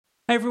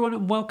Hey everyone,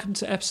 and welcome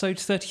to episode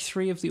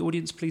 33 of the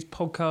Audience Please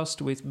podcast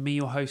with me,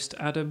 your host,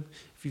 Adam.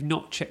 If you've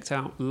not checked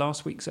out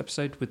last week's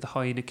episode with the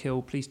Hyena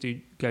Kill, please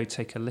do go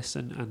take a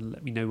listen and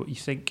let me know what you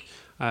think.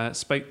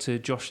 Spoke to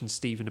Josh and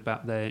Stephen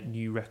about their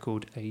new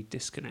record, A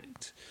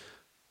Disconnect.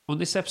 On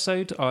this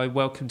episode, I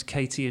welcomed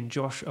Katie and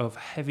Josh of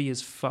Heavy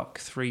as Fuck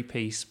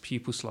 3-piece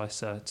Pupil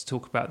Slicer to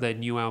talk about their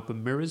new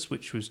album Mirrors,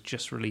 which was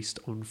just released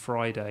on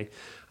Friday.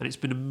 And it's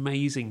been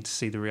amazing to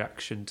see the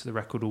reaction to the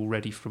record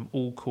already from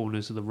all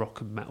corners of the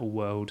rock and metal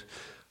world.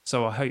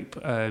 So I hope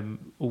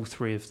all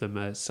three of them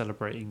are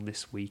celebrating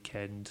this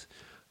weekend.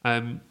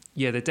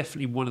 They're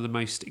definitely one of the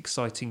most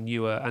exciting,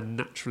 newer and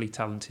naturally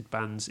talented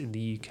bands in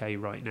the UK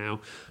right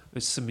now.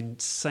 There's some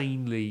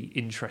insanely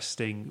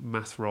interesting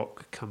math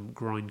rock come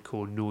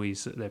grindcore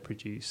noise that they're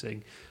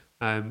producing.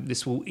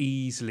 This will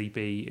easily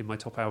be in my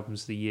top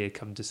albums of the year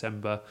come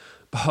December,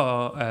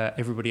 bar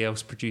everybody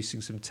else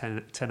producing some 10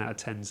 out of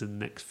 10s in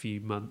the next few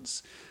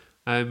months.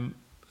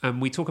 And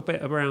we talk a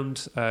bit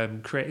around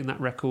creating that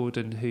record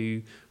and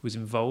who was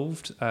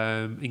involved,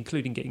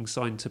 including getting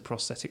signed to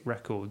Prosthetic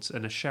Records,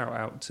 and a shout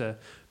out to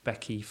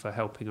Becky for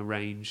helping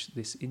arrange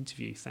this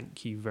interview.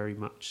 Thank you very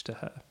much to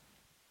her.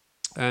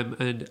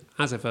 And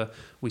as ever,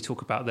 we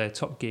talk about their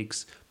top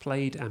gigs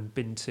played and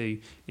been to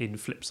in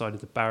Flipside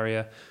of the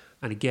Barrier.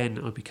 And again,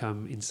 I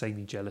become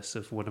insanely jealous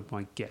of one of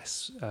my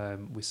guests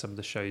with some of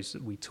the shows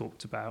that we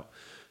talked about.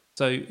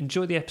 So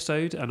enjoy the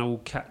episode, and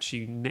I'll catch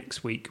you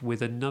next week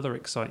with another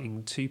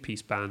exciting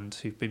two-piece band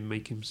who've been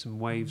making some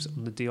waves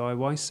on the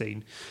DIY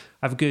scene.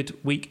 Have a good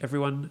week,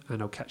 everyone,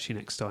 and I'll catch you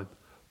next time.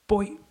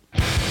 Bye!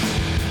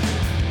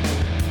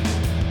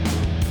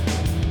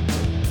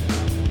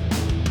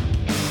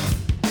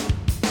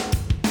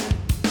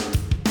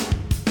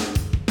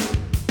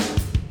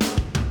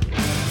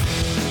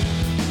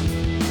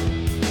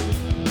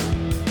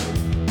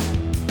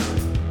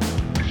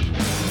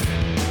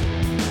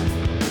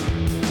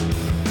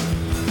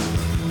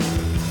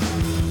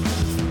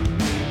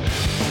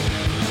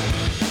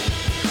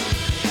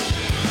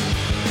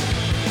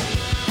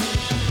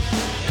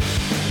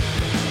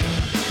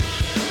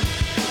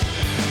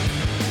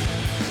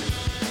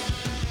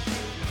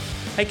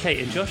 Hey Kate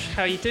and Josh,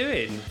 how are you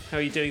doing? How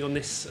are you doing on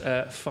this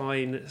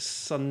fine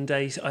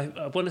Sunday?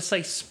 I want to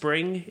say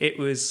spring. It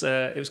was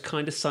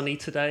kind of sunny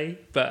today,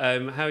 but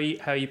how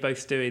are you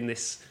both doing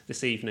this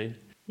evening?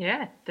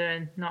 Yeah,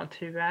 doing not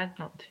too bad.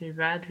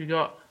 We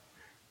got,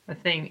 I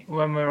think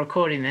when we're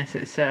recording this,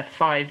 it's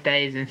 5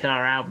 days until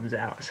our album's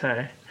out,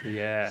 so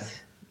yeah,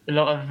 a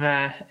lot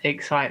of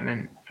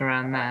excitement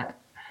around that.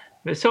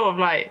 But sort of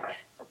like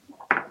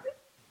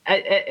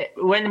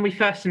when we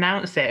first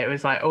announced it, it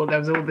was like, oh, there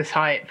was all this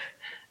hype.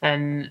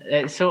 And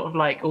it's sort of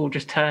like all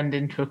just turned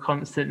into a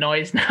constant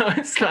noise now.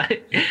 It's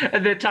like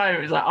at the time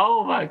it was like,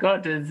 oh my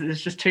god,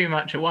 there's just too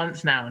much at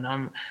once now, and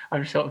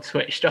I'm sort of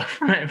switched off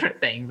from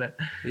everything. But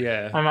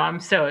yeah, I'm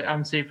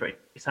super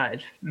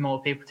excited for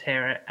more people to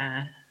hear it,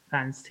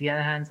 fans to get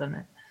their hands on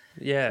it.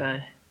 Yeah,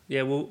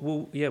 so,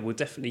 we'll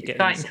definitely get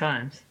exciting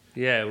times.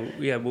 Yeah,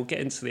 we'll get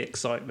into the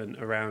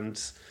excitement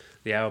around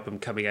the album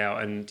coming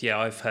out, and yeah,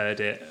 I've heard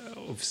it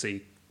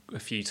obviously a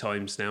few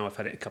times now. I've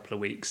had it a couple of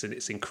weeks and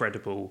it's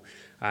incredible,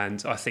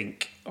 and I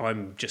think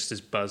I'm just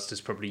as buzzed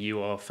as probably you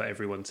are for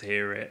everyone to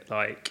hear it.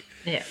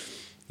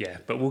 Yeah,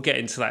 but we'll get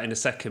into that in a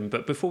second.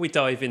 But before we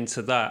dive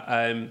into that,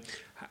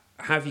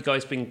 how have you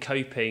guys been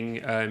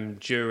coping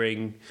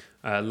during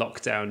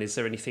lockdown? Is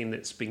there anything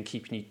that's been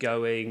keeping you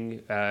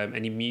going?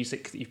 Any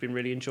music that you've been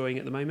really enjoying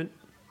at the moment?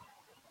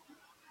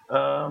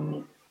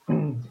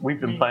 We've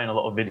been playing a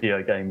lot of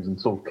video games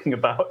and talking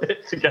about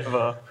it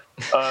together.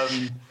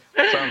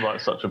 Sounds like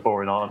such a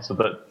boring answer,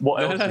 but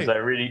what else is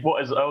there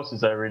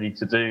really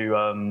to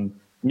do?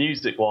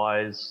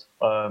 Music-wise,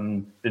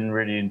 been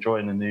really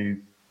enjoying the new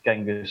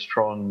Genghis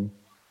Tron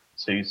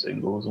 2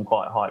 singles. I'm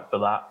quite hyped for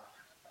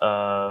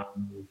that.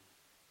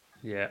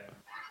 Yeah.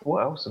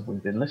 What else have we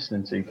been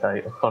listening to,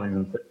 Kate? I can't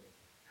even think.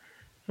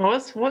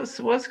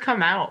 What's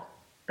come out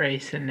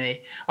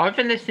recently? I've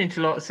been listening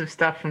to lots of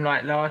stuff from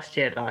like last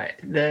year, like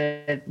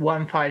the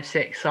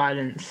 156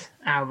 Silence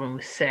album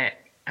was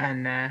sick,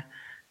 and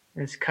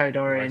there's Code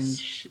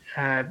Orange,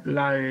 nice.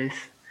 Loathe.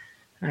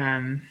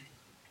 I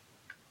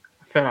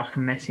feel like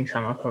I'm missing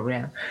some. I probably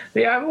am.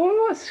 But yeah,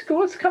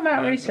 what's come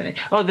out recently?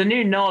 Oh, the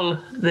new Null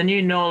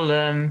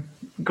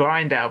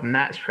Grind album.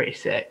 That's pretty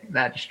sick.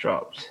 That just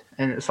dropped,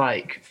 and it's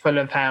like Full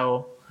of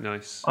Hell.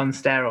 Nice. On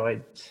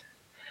steroids.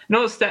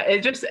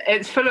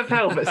 It's Full of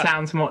Hell, but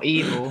sounds more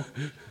evil.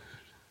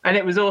 And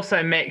it was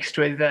also mixed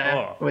with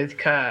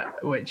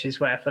Kurt, which is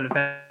where Full of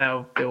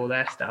Hell do all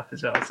their stuff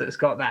as well. So it's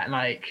got that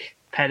like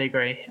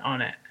pedigree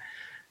on it.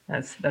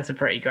 That's a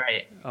pretty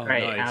great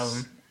nice.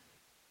 Album.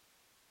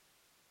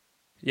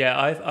 Yeah,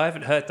 I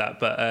haven't heard that,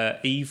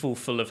 but Evil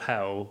Full of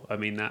Hell, I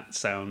mean, that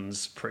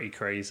sounds pretty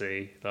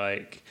crazy.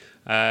 Like,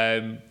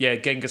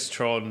 Genghis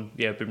Tron,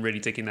 I've been really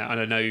digging that. And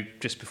I know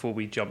just before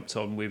we jumped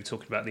on, we were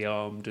talking about The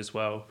Armed as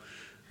well.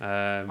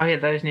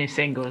 Those new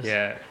singles.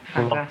 Yeah,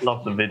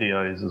 love the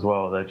videos as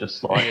well. They're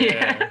just like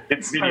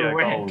it's video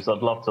goals.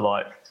 I'd love to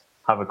like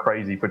have a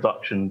crazy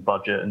production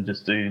budget and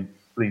just do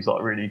these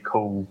like really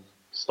cool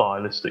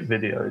stylistic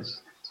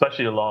videos,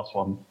 especially the last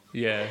one.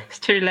 Yeah, it's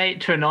too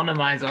late to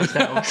anonymize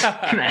ourselves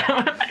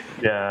now.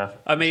 Yeah,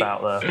 I mean, it's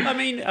out there. I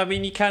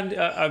mean, you can.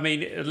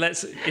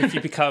 If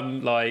you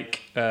become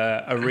like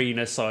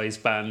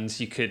arena-sized bands,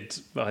 you could.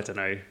 I don't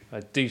know.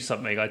 do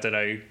something. I don't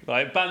know.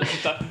 Like bands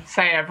that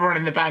say everyone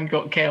in the band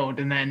got killed,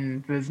 and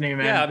then there's new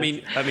members. Yeah,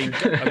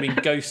 I mean,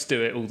 Ghosts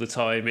do it all the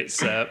time.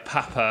 It's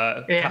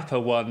Papa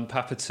 1,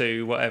 Papa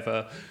 2,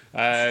 whatever.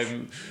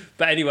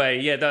 But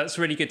anyway, yeah, that's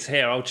really good to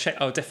hear. I'll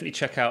definitely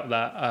check out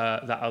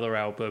that other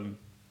album.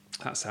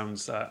 That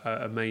sounds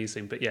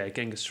amazing. But yeah,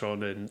 Genghis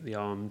Tron and The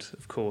Armed,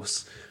 of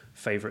course,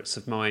 favourites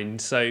of mine.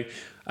 So,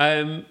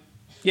 so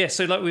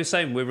like we were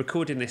saying, we're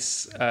recording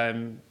this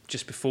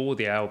just before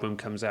the album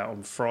comes out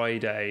on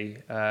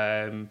Friday.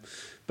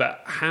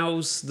 But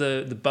how's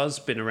the buzz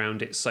been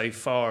around it so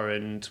far,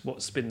 and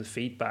what's been the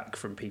feedback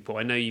from people?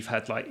 I know you've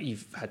had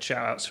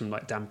shout outs from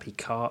like Dan P.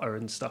 Carter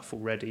and stuff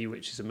already,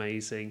 which is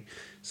amazing.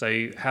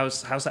 So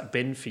how's that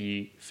been for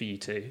you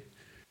two?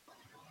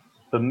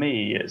 For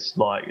me, it's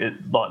like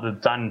the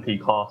Dan P.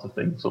 Carter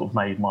thing sort of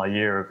made my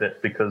year a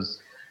bit,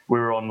 because we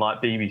were on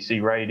like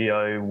BBC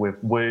Radio with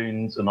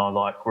Wounds, and I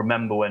like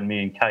remember when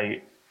me and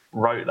Kate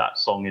wrote that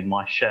song in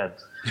my shed.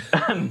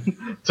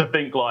 And to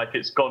think like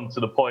it's gone to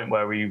the point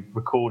where we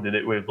recorded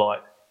it with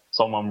like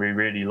someone we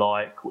really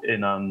like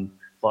in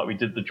like we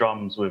did the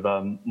drums with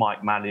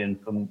Mike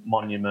Mallion from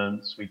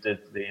Monuments. We did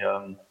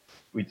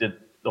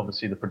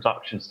obviously the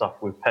production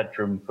stuff with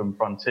Pedram from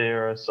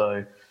Frontiera.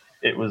 So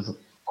it was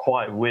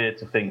quite weird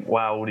to think,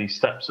 wow, all these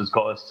steps has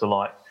got us to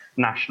like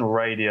national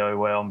radio,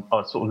 where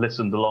I sort of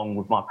listened along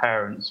with my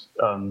parents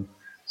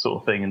sort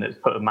of thing, and it's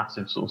put a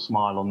massive sort of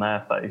smile on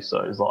their face.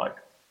 So it's like,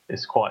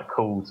 it's quite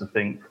cool to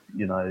think,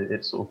 you know,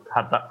 it sort of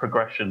had that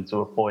progression to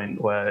a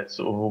point where it's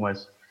sort of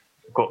almost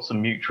got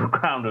some mutual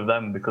ground with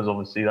them, because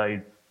obviously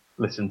they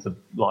listen to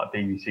like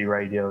BBC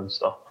Radio and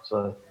stuff.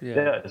 So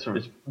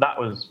that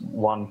was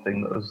one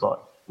thing that was like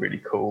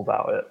really cool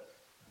about it.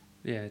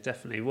 Yeah,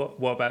 definitely. What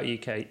about you,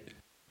 Kate?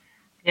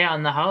 Yeah,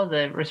 on the whole,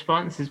 the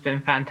response has been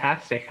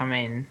fantastic. I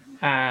mean,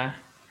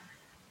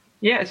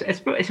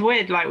 it's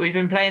weird. Like, we've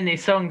been playing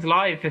these songs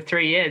live for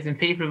 3 years, and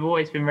people have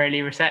always been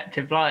really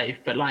receptive live.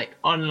 But like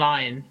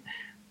online,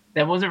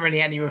 there wasn't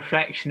really any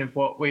reflection of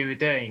what we were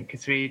doing,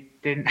 because we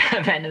didn't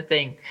have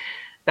anything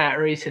that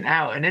recent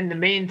out. And in the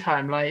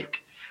meantime, like,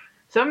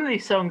 some of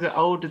these songs are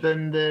older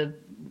than the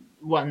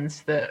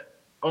ones that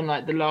on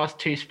like the last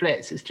two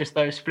splits. It's just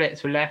those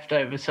splits were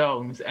leftover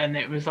songs, and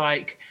it was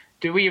like,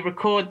 do we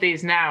record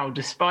these now,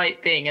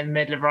 despite being in the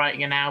middle of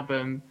writing an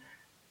album,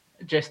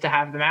 just to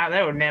have them out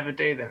there, or never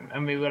do them?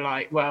 And we were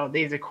like, well,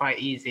 these are quite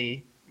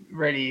easy,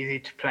 really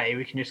easy to play.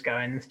 We can just go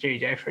in the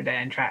studio for a day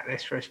and track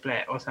this for a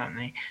split or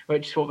something,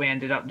 which is what we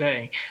ended up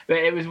doing. But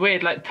it was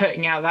weird, like,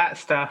 putting out that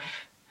stuff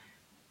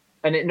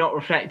and it not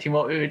reflecting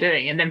what we were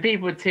doing. And then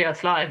people would see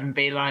us live and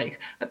be like,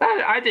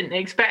 I didn't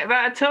expect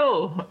that at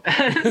all.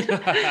 And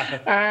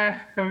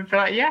we'd be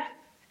like, yeah,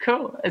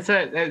 cool.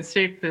 It's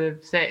super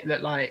sick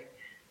that, like,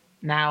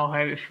 now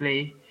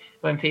hopefully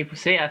when people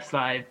see us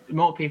live,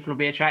 more people will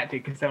be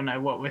attracted, because they'll know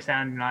what we're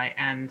sounding like.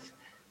 And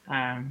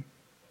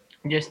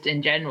just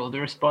in general, the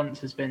response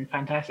has been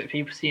fantastic.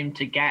 People seem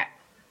to get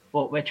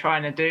what we're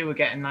trying to do. We're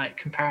getting like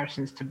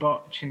comparisons to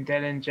Botch and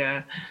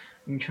Dillinger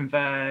and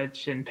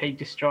Converge and Pig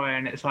Destroyer,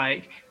 and it's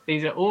like,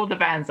 these are all the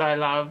bands I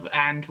love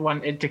and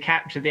wanted to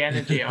capture the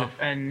energy of.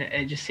 And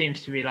it just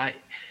seems to be like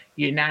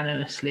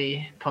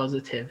unanimously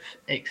positive,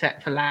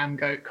 except for Lamb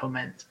Goat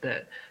comments.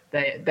 But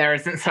there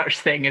isn't such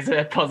thing as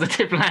a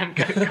positive Lamb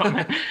Goat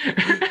comment.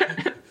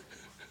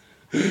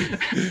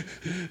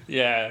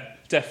 Yeah,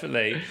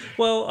 definitely.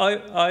 Well,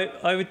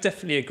 I would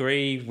definitely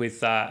agree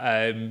with that.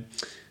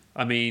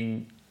 I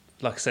mean,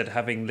 like I said,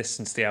 having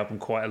listened to the album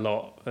quite a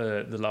lot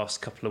the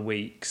last couple of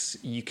weeks,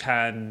 you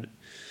can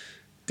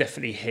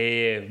definitely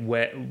hear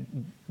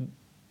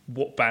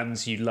what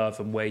bands you love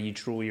and where you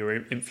draw your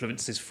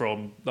influences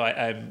from. Like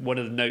one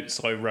of the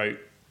notes I wrote,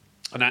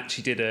 and I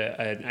actually did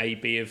an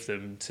A/B of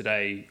them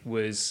today,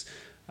 was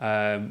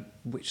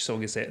which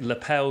song is it?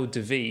 Lapel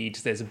de Vide.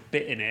 There's a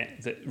bit in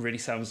it that really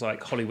sounds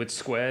like Hollywood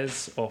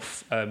Squares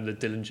off the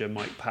Dillinger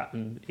Mike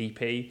Patton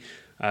EP,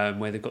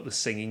 where they've got the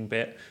singing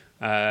bit.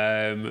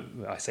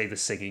 I say the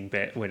singing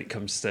bit when it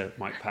comes to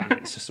Mike Patton,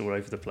 it's just all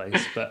over the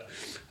place. But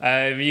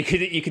you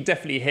could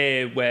definitely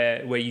hear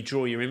where you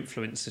draw your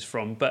influences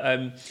from. But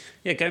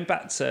going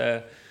back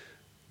to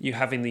you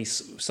having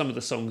some of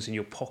the songs in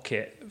your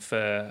pocket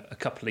for a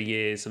couple of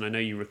years, and I know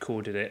you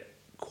recorded it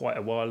quite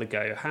a while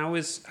ago. How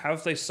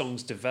have those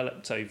songs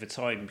developed over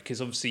time?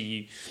 Because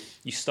obviously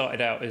you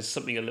started out as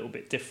something a little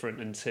bit different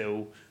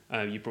until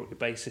you brought your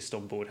bassist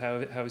on board.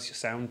 How has your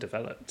sound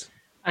developed?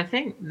 I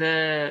think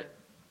the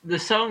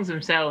songs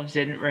themselves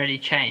didn't really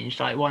change.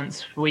 Like,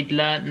 once we'd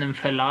learnt them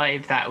for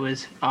live, that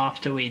was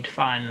after we'd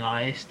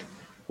finalised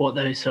what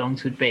those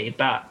songs would be.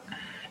 But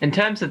in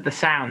terms of the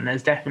sound,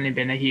 there's definitely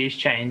been a huge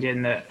change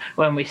in that.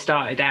 When we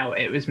started out,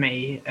 it was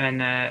me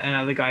and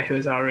another guy who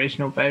was our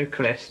original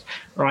vocalist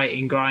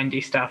writing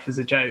grindy stuff as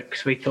a joke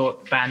because we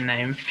thought the band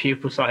name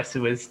Pupil Slicer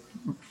was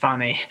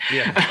funny.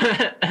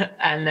 Yeah.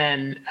 And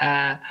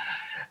then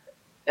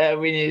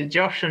we needed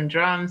Josh on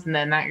drums, and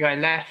then that guy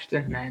left,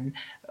 and then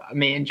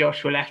me and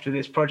Josh were left with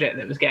this project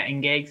that was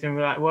getting gigs, and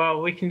we're like,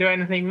 well, we can do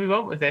anything we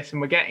want with this,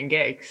 and we're getting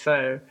gigs.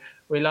 So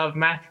we love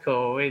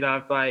mathcore, we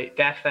love like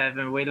Def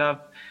Evan, we love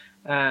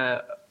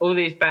all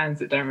these bands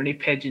that don't really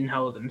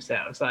pigeonhole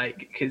themselves, like,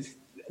 because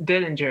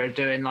Dillinger are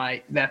doing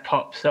like their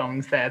pop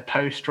songs, their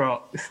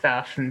post-rock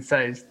stuff, and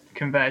so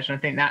Conversion. I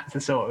think that's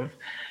the sort of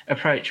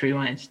approach we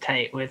wanted to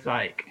take, with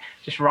like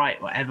just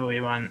write whatever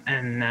we want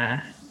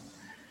and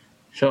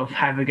sort of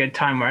have a good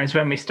time. Whereas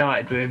when we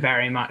started, we were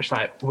very much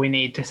like, we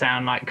need to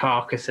sound like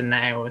Carcass and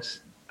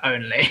Nails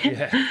only.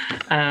 Yeah.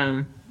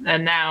 And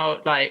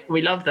now, like,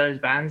 we love those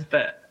bands,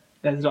 but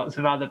there's lots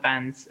of other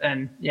bands,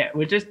 and yeah,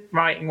 we're just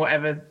writing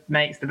whatever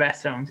makes the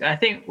best songs. I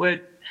think we're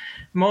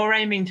more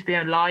aiming to be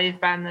a live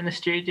band than a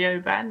studio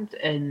band,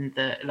 in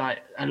that like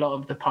a lot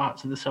of the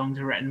parts of the songs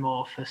are written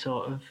more for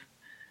sort of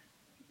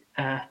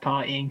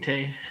partying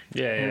to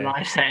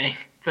live setting.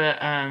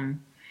 But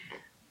I'm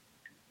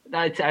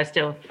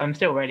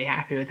still really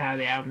happy with how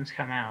the album's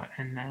come out,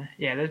 and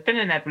there's been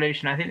an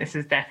evolution. I think this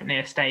is definitely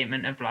a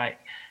statement of like,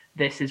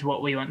 this is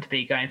what we want to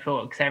be going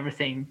forward, because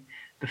everything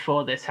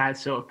before this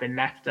has sort of been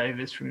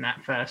leftovers from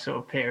that first sort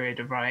of period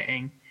of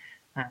writing.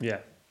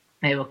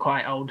 They were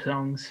quite old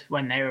songs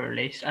when they were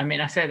released. I mean,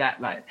 I say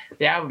that like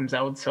the album's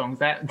old songs.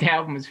 That the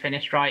album was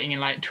finished writing in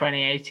like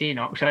 2018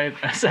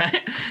 October. So.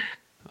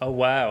 Oh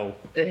wow!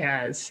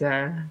 Yeah,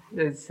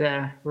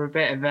 we're a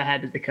bit of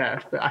ahead of the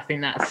curve, but I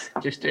think that's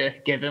just a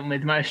given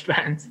with most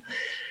bands.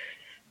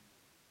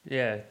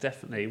 Yeah,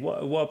 definitely.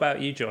 What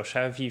about you, Josh?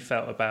 How have you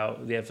felt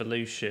about the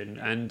evolution?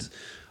 And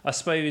I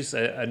suppose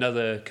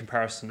another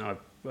comparison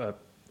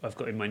I've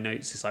got in my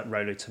notes is like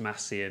Rolo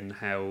Tomassi and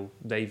how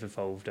they've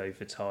evolved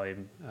over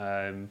time.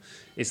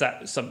 Is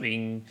that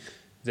something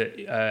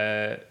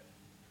that,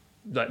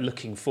 like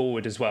looking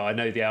forward as well? I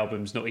know the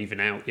album's not even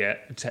out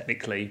yet,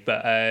 technically,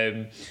 but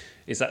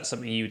is that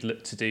something you would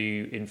look to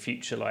do in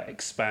future, like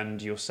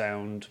expand your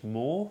sound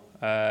more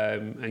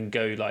and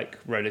go like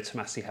Rolo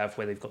Tomassi have,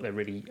 where they've got their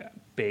really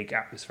big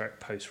atmospheric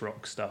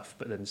post-rock stuff,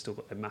 but then still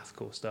got their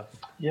mathcore stuff?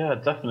 Yeah,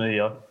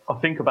 definitely. I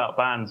think about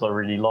bands I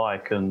really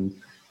like, and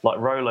like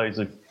Rolo's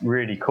a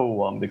really cool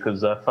one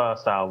because their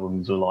first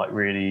albums were like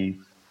really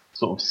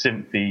sort of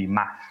synthy,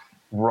 math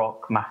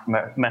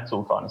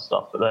metal kind of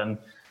stuff. But then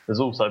there's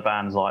also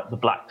bands like the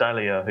Black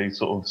Dahlia who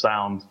sort of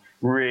sound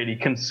really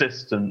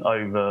consistent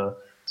over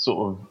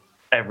sort of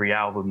every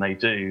album they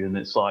do. And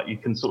it's like you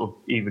can sort of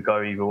either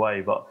go either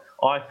way. But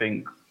I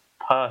think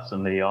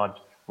personally, I'd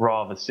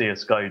rather see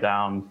us go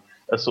down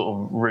a sort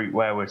of route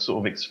where we're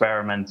sort of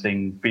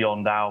experimenting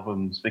beyond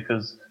albums,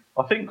 because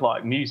I think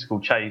like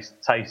musical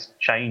taste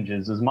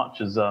changes as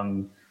much as,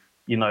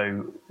 you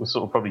know, we're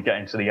sort of probably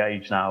getting to the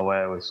age now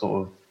where we're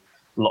sort of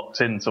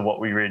locked into what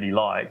we really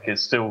like.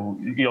 It's still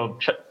your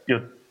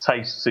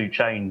tastes do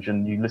change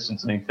and you listen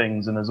to new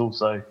things, and there's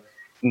also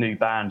new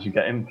bands you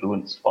get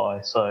influenced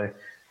by. So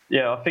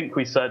yeah, I think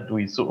we said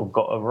we sort of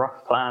got a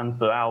rough plan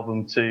for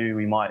album 2.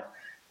 We might,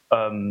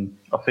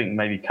 I think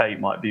maybe Kate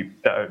might be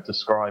better at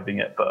describing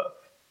it, but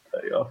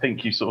I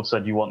think you sort of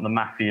said you want the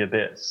Mafia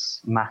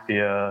bits,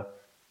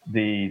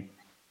 the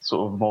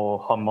sort of more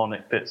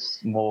harmonic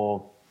bits,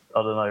 more,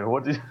 I don't know,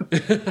 what did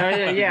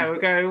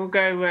we'll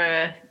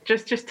go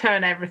just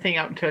turn everything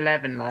up to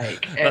 11,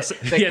 like that's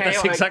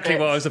exactly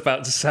what I was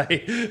about to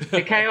say.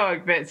 The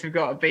chaotic bits have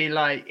got to be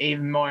like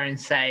even more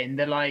insane.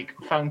 The like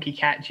funky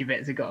catchy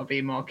bits have got to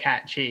be more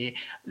catchy.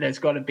 There's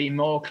got to be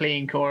more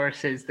clean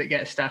choruses that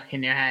get stuck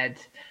in your head.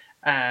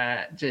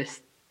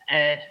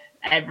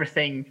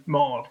 Everything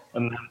more,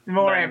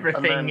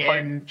 everything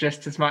in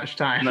just as much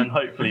time. And then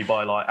hopefully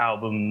by like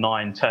album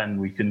 9-10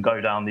 we can go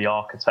down the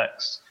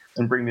Architects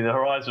and Bring Me the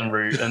Horizon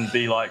route and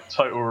be like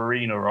total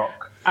arena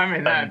rock. I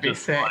mean, that'd be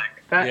sick.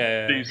 Like,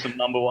 do some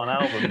 #1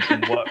 albums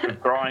and work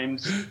with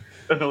Grimes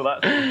and all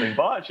that sort of thing.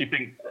 But I actually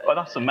think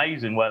that's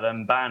amazing where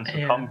them bands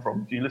have come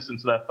from. If you listen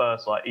to their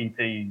first like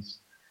EPs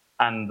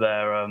and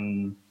their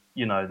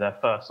their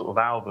first sort of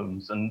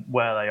albums and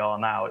where they are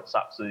now, it's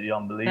absolutely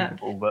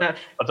unbelievable. But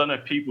I don't know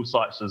if Pupil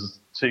Slicer is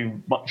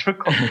too much of a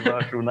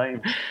controversial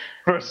name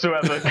for us to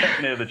ever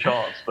get near the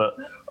charts, but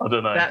I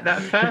don't know.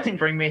 That first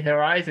Bring Me the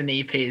Horizon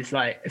EP is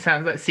like, it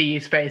sounds like See You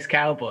Space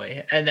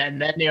Cowboy, and then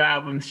their new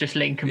album's just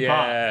Linkin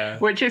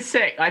Park, which is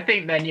sick. I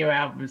think their new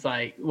album's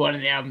like one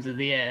of the albums of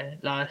the year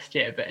last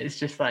year, but it's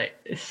just like,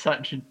 it's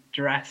such a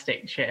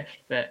drastic shift.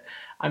 But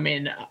I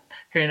mean,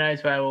 who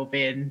knows where we'll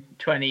be in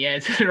 20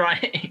 years of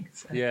writing.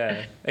 So.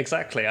 Yeah,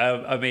 exactly.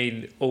 I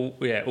mean,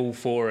 all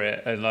for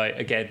it. And like,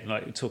 again,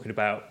 like talking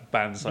about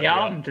bands like The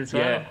Armed as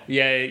well.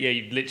 Yeah.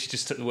 You literally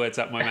just took the words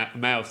out of my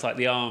mouth. Like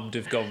the Armed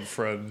have gone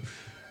from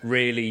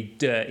really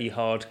dirty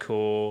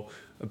hardcore,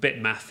 a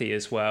bit mathy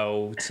as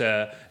well,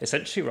 to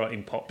essentially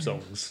writing pop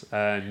songs.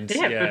 And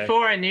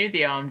before I knew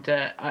The Armed,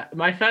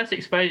 my first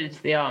exposure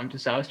to The Armed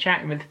was I was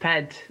chatting with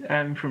Ped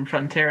from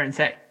Frontier and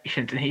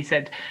Sectioned, and he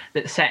said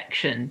that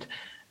Sectioned,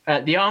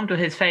 The Armed were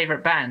his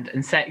favourite band,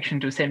 and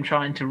Sectioned was him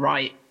trying to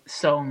write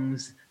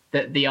songs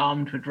that The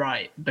Armed would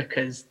write,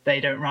 because they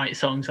don't write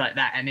songs like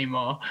that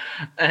anymore.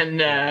 And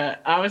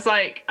I was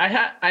like, I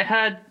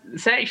heard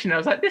Section, I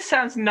was like, this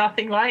sounds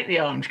nothing like The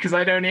Armed, because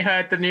I'd only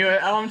heard the newer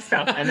Armed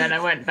stuff. And then I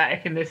went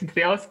back and listened to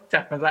the old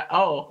stuff. I was like,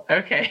 oh,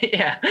 okay,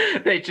 yeah.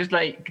 They just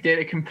like did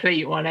a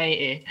complete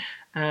 180.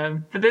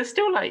 But there's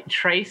still like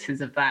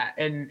traces of that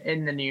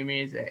in the new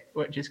music,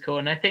 which is cool.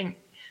 And I think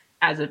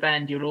as a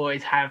band, you'll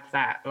always have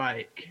that,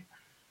 like,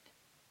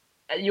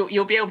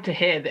 you'll be able to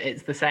hear that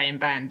it's the same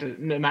band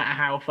no matter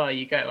how far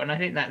you go, and I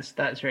think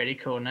that's really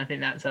cool, and I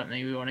think that's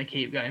something we want to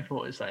keep going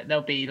forward. It's like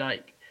there'll be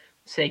like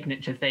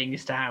signature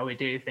things to how we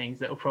do things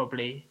that will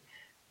probably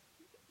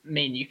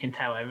mean you can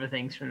tell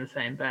everything's from the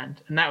same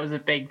band, and that was a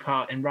big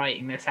part in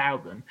writing this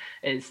album.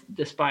 Is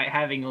despite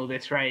having all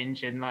this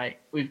range, and like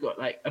we've got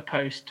like a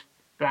post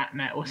black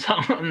metal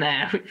song on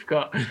there, we've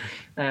got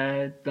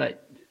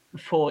like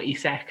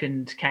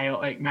 40-second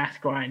chaotic math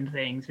grind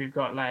things, we've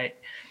got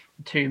like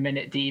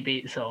 2-minute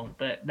D-beat song,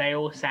 but they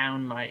all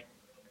sound like,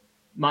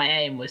 my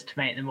aim was to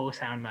make them all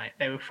sound like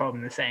they were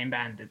from the same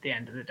band at the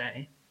end of the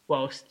day,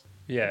 whilst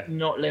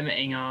not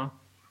limiting our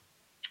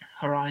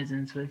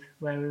horizons with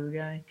where we were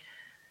going.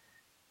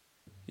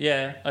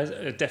 Yeah, I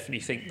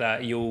definitely think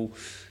that you'll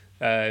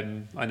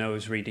I know I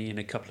was reading in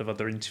a couple of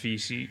other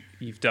interviews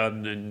you've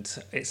done, and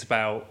it's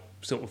about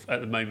sort of at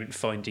the moment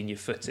finding your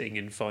footing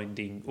and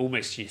finding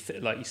almost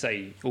like you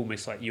say,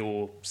 almost like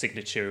your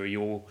signature or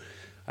your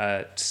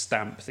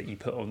stamp that you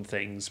put on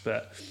things.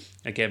 But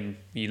again,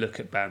 you look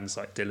at bands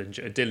like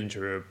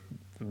Dillinger are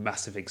a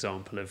massive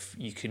example of,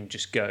 you can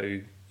just go,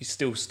 you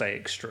still stay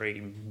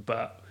extreme,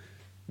 but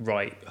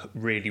write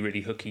really,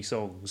 really hooky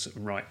songs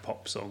and write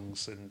pop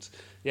songs. And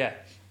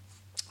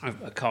I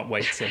can't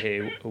wait to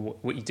hear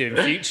what you do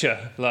in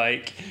future.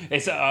 Like,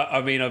 it's,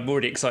 I mean, I'm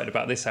already excited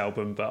about this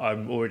album, but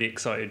I'm already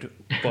excited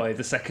by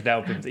the second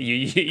album that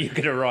you're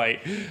going to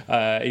write,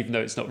 even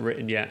though it's not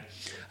written yet.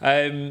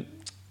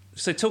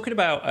 So talking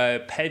about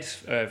Ped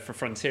for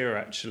Frontier,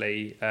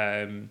 actually,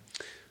 a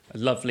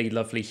lovely,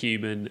 lovely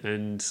human,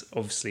 and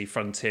obviously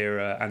Frontier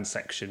and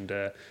Sectioned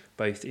are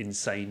both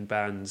insane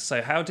bands.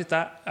 So how did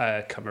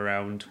that come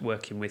around,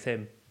 working with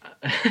him?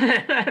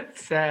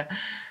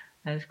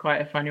 That's quite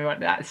a funny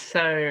one.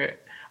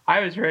 I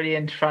was really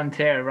into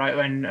Frontier right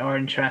when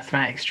Orange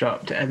Mathematics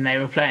dropped, and they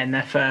were playing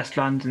their first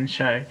London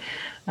show.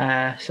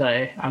 So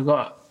I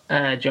got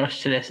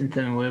Josh to listen to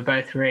them, and we were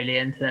both really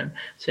into them.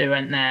 So we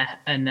went there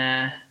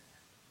and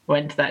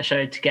went to that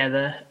show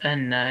together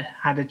and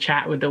had a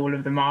chat with all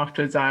of them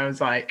afterwards. I was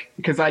like,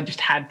 because I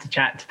just had to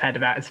chat to Ped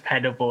about his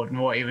pedal board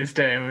and what he was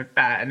doing with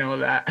that and all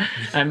that.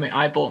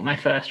 I bought my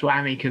first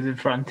whammy because of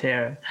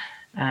Frontier.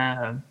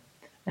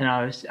 And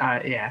I was,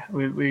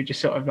 we were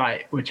just sort of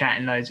like, we're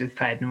chatting loads with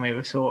Ped, and we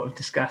were sort of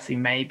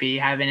discussing maybe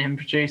having him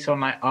produce on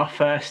like our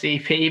first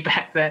EP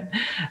back then.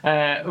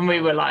 And we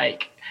were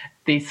like,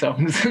 these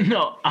songs are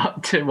not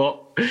up to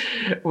what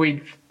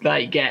we'd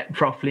like get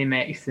properly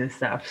mixed and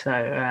stuff. So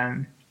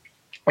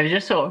I was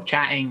just sort of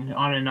chatting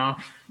on and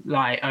off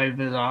like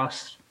over the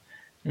last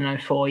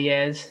 4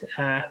 years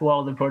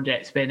while the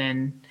project's been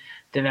in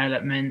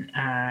development.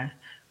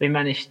 We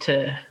managed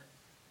to.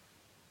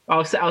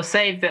 I'll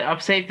save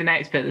the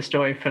next bit of the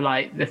story for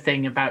like the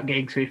thing about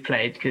gigs we've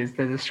played, because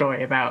there's a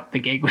story about the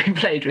gig we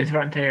played with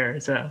Frontier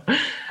as well.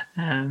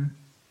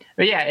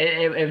 But yeah,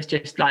 it was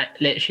just like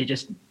literally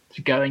just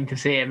going to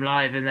see him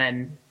live and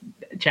then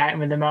chatting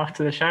with him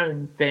after the show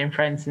and being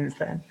friends since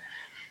then.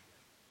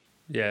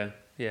 Yeah,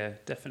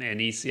 definitely.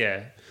 And he's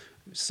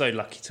so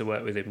lucky to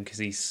work with him,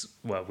 because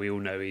we all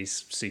know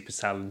he's super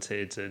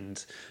talented,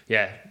 and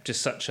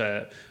just such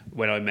a,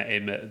 when I met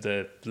him at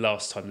the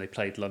last time they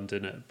played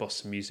London at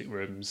Boston Music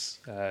Rooms,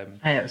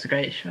 it was a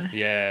great show.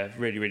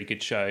 Really, really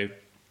good show.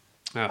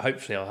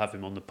 Hopefully I'll have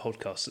him on the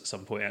podcast at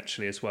some point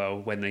actually as well,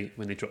 when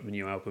they drop the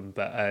new album.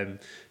 But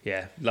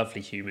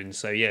lovely human.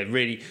 So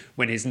really,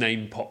 when his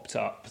name popped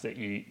up that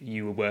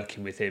you were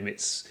working with him,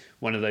 it's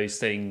one of those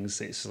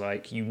things, it's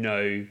like,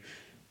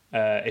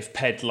 if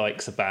Ped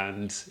likes a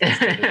band, it's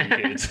going to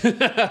be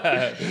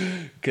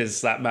good.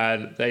 Because that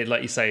man, they,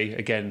 like you say,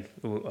 again,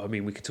 I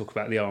mean, we could talk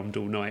about The Armed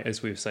all night,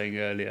 as we were saying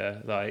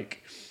earlier.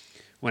 Like,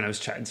 when I was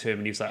chatting to him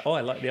and he was like, "Oh, I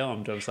like The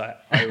Armed," I was like,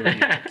 "I really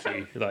like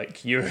you.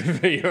 Like, you're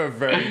a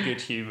very good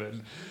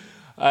human."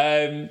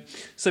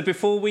 So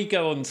before we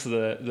go on to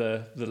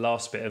the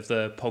last bit of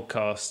the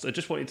podcast, I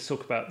just wanted to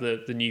talk about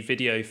the new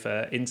video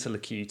for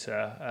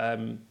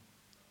Interlocutor.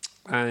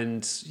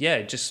 And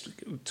just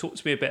talk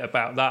to me a bit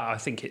about that. I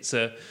think it's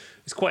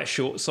quite a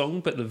short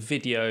song, but the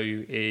video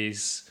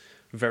is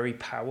very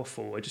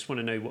powerful. I just want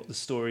to know what the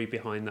story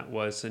behind that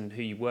was and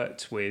who you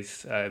worked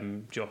with.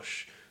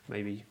 Josh,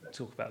 maybe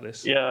talk about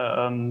this.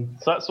 So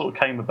that sort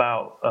of came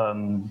about.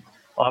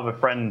 I have a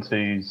friend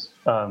who's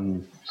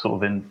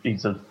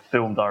he's a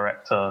film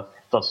director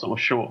does sort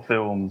of short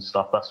film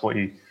stuff. That's what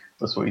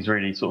he's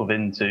really sort of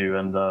into.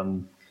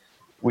 And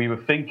we were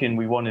thinking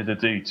we wanted to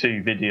do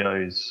 2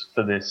 videos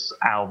for this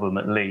album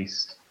at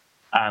least.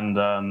 And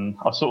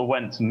I sort of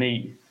went to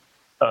meet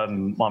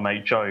my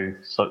mate Joe,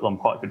 so I'm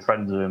quite good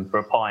friends with him, for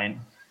a pint.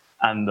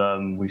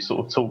 And we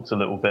sort of talked a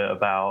little bit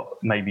about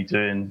maybe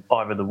doing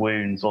either the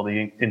Wounds or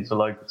the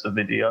Interlocutor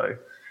video.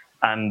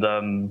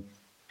 And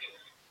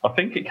I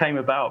think it came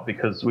about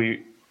because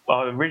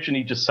I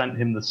originally just sent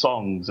him the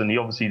songs, and he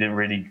obviously didn't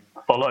really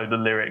follow the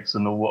lyrics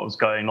and all what was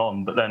going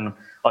on. But then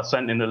I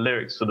sent him the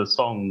lyrics for the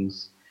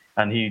songs,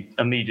 and he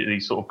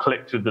immediately sort of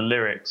clicked with the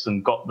lyrics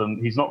and got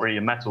them. He's not really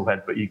a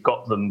metalhead, but he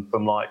got them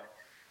from like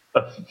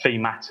a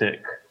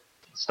thematic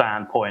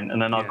standpoint.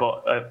 And then I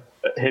got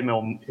him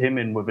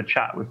in with a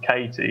chat with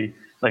Katie.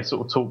 They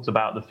sort of talked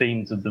about the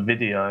themes of the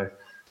video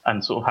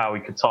and sort of how we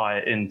could tie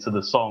it into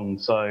the song.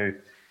 So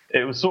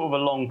it was sort of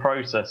a long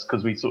process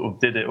because we sort of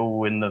did it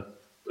all in the,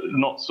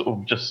 not sort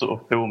of just sort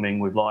of filming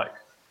with like,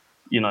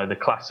 you know, the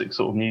classic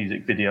sort of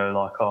music video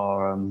like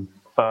our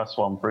first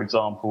one, for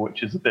example,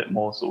 which is a bit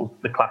more sort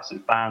of the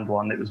classic band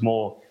one. It was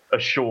more a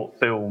short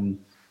film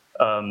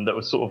that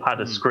was sort of had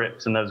a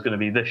script, and there was going to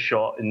be this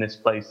shot in this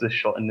place, this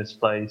shot in this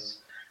place,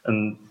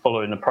 and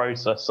following the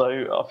process. So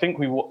I think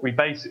we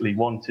basically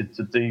wanted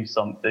to do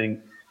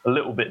something a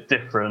little bit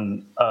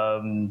different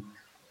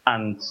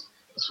and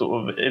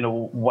sort of in a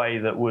way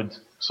that would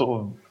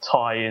sort of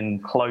tie in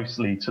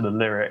closely to the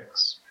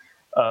lyrics,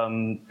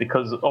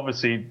 because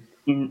obviously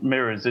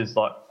Mirrors is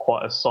like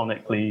quite a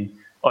sonically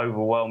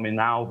overwhelming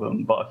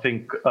album, but I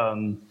think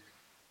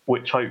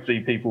which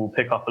hopefully people will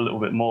pick up a little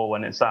bit more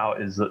when it's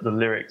out, is that the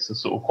lyrics are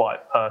sort of quite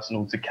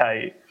personal to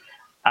Kate,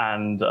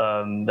 and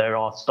there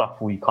are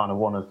stuff we kind of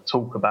want to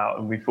talk about,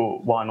 and we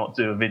thought, why not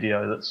do a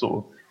video that sort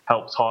of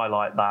helps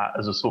highlight that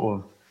as a sort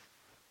of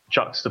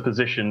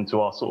juxtaposition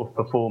to our sort of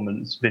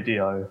performance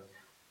video.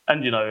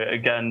 And, you know,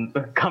 again,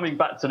 coming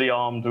back to the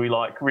Armed, we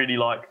really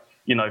like,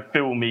 you know,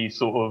 filmy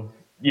sort of,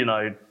 you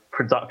know,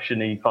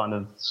 production-y kind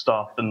of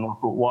stuff, and I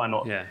thought, why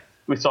not? Yeah.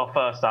 It's our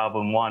first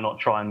album, why not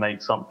try and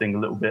make something a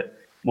little bit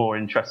more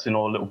interesting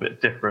or a little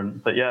bit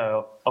different? But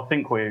yeah, I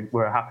think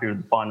we're happy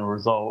with the final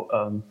result.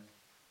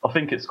 I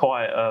think it's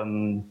quite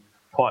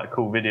a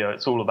cool video.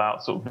 It's all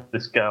about sort of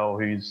this girl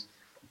who's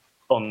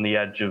on the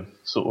edge of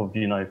sort of,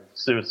 you know,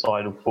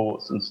 suicidal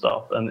thoughts and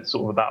stuff, and it's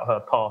sort of about her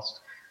past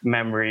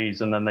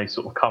memories, and then they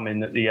sort of come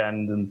in at the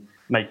end and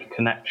make a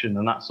connection,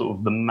 and that's sort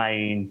of the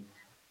main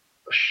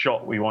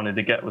shot we wanted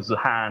to get, was the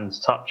hands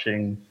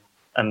touching,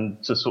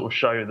 and to sort of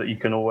show that you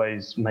can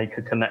always make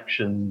a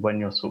connection when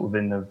you're sort of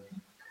in the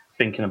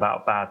thinking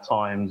about bad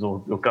times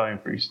or you're going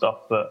through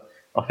stuff. But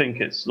I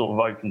think it's sort of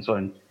open to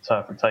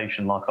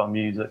interpretation like our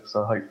music,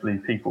 so hopefully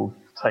people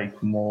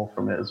take more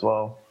from it as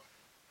well.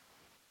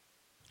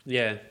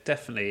 Yeah,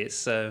 definitely.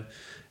 It's a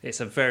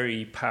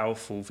very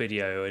powerful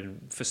video,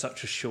 and for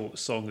such a short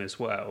song as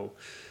well,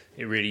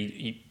 it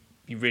really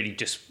you really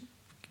just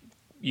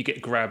you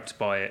get grabbed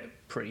by it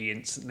pretty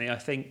instantly, I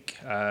think.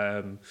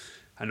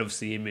 And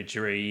obviously the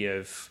imagery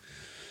of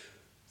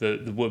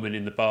the woman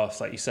in the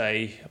bath, like you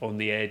say, on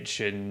the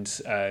edge, and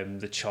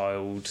the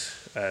child,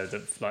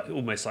 like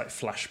almost like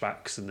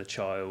flashbacks, and the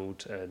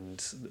child,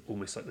 and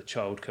almost like the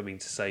child coming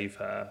to save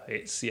her.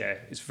 It's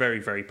very,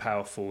 very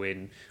powerful.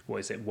 In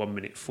 1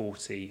 minute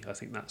 40, I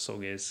think that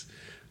song is.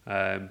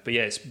 But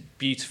yeah, it's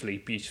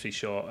beautifully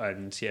shot,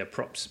 and yeah,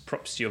 props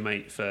to your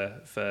mate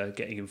for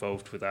getting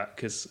involved with that,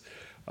 because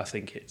I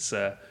think it's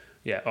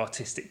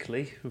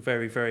artistically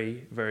very,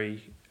 very,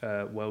 very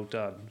well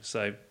done.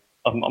 So.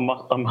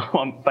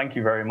 Thank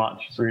you very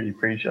much. I really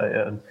appreciate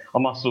it. And I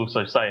must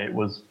also say it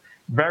was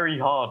very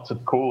hard to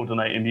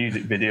coordinate a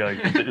music video,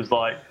 because it was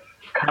like,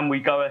 can we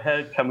go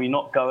ahead? Can we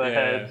not go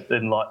ahead?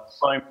 And like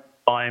so many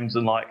times,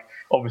 and like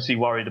obviously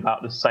worried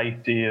about the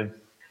safety of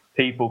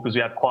people, because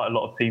we had quite a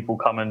lot of people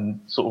come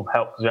and sort of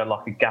help, because we had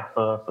like a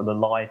gaffer for the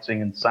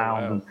lighting and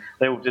sound. And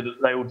they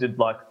all did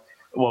like,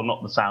 well,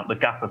 not the sound, the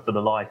gaffer for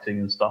the lighting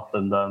and stuff.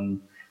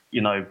 And you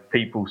know,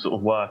 people sort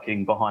of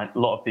a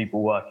lot of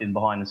people working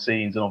behind the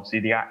scenes, and obviously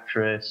the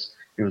actress,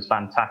 who was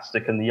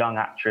fantastic, and the young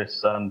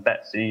actress,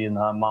 Betsy, and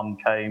her mum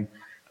came,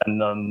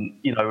 and,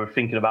 you know, we're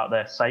thinking about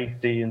their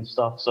safety and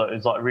stuff. So it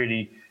was like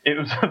it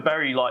was a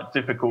very like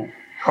difficult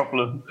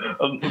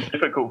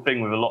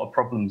thing with a lot of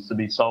problems to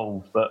be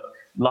solved. But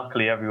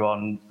luckily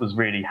everyone was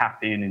really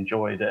happy and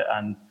enjoyed it,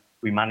 and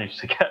we managed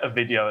to get a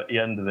video at the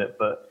end of it.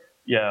 But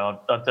yeah,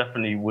 I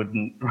definitely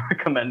wouldn't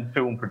recommend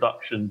film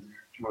production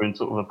during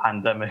sort of a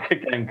pandemic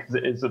again, because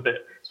it is a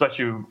bit,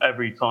 especially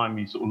every time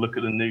you sort of look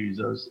at the news,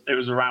 it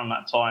was around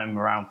that time,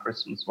 around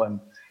Christmas, when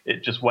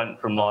it just went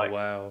from like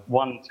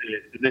one tier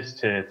to this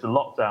tier to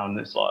lockdown. And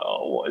it's like,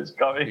 oh, what is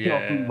going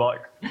on?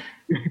 Like,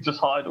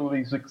 just hide all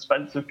these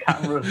expensive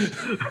cameras.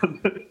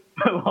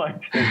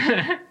 Like,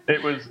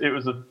 it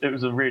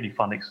was a really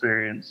fun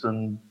experience,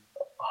 and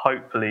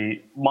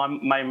hopefully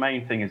my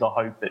main thing is I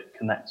hope it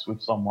connects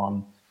with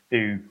someone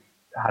who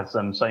has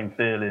them same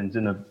feelings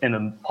in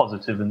a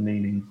positive and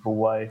meaningful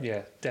way.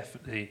 Yeah,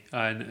 definitely.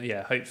 And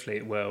yeah, hopefully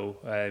it will.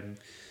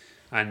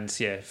 And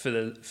yeah, for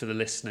the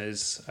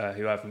listeners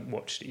who haven't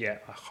watched it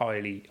yet, I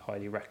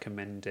highly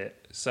recommend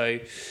it. So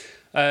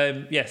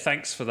yeah,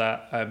 thanks for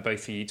that,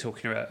 both of you,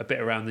 talking a bit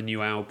around the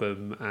new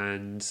album.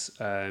 And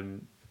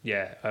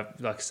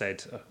like I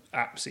said, I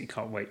absolutely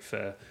can't wait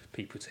for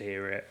people to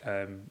hear it.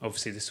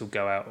 Obviously this will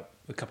go out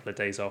a couple of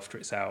days after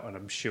it's out, and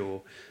I'm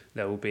sure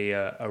there will be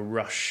a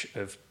rush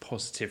of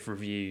positive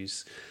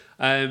reviews.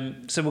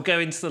 So we'll go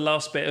into the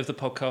last bit of the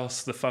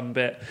podcast, the fun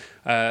bit,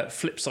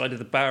 flip side of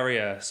the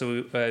barrier.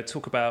 So we'll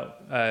talk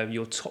about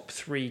your top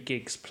 3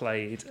 gigs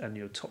played and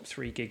your top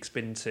 3 gigs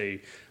been to.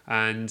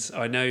 And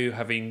I know,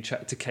 having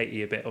chatted to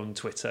Katie a bit on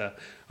Twitter,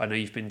 I know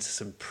you've been to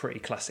some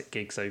pretty classic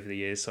gigs over the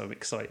years, so I'm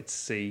excited to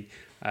see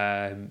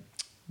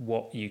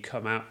what you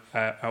come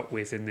out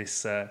with in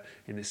this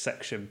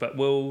section. But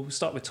we'll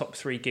start with top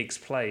 3 gigs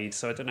played.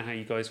 So I don't know how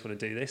you guys want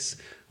to do this,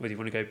 whether you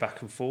want to go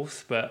back and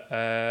forth, but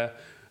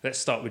let's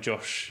start with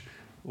Josh.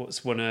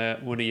 What's one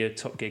of your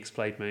top gigs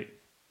played, mate?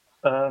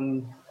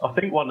 I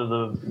think one of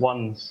the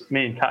ones,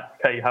 me and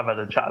Kate have had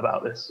a chat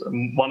about this.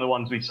 One of the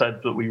ones we said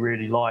that we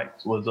really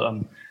liked was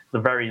the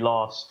very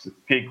last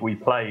gig we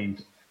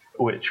played,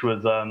 which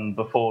was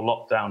before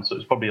lockdown. So it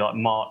was probably like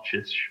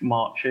Marchish,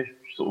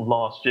 sort of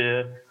last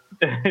year.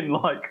 In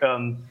like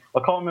I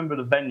can't remember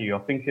the venue. I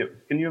think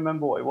can you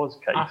remember what it was,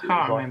 Kate? I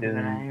can't remember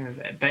the name of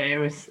it, but it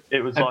was a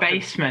like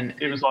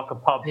basement. It was like a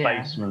pub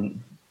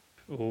basement.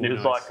 Ooh, it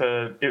was nice.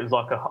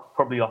 like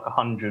probably like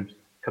 100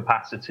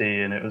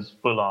 capacity, and it was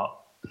full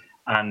up.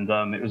 And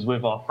it was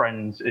with our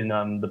friends in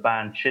the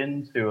band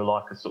Chins, who are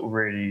like a sort of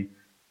really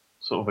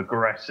sort of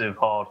aggressive,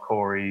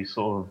 hardcore-y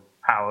sort of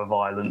power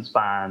violence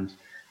band.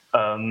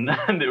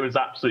 And it was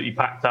absolutely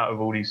packed out of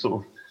all these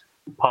sort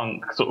of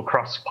punk, sort of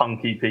crust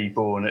punky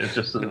people, and it was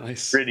just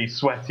nice. really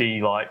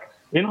sweaty, like,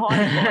 in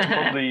hindsight,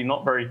 probably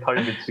not very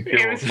COVID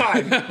secure. It was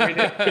fine.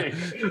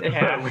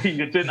 We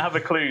didn't have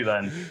a clue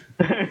then.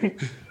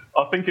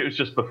 I think it was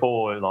just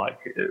before like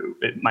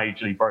it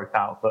majorly broke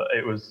out, but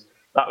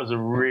that was a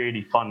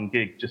really fun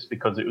gig just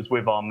because it was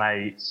with our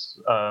mates.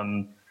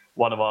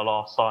 One of our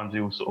last times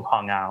we all sort of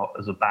hung out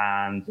as a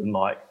band and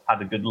like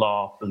had a good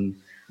laugh and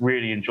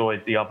really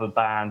enjoyed the other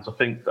bands. I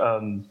think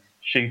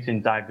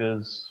Shooting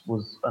Daggers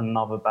was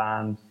another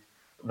band.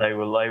 They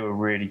were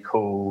really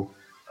cool.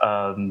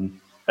 And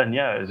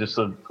yeah, it was just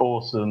an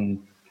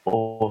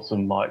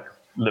awesome like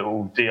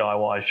little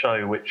DIY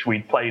show, which we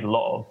played a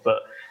lot of,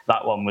 but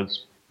that one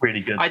was really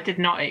good. I did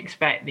not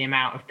expect the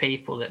amount of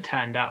people that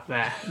turned up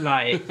there.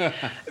 Like,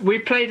 we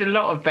played a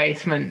lot of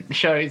basement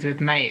shows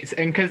with mates,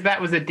 and because that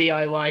was a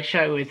DIY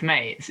show with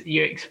mates,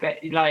 you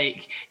expect,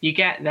 like, you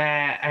get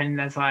there and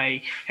there's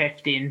like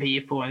 15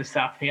 people and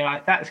stuff, and you're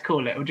like, that's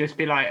cool, it'll just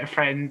be like a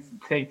friend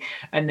thing.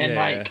 And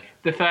then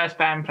the first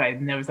band played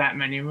and there was that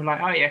many, and we're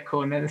like, oh yeah,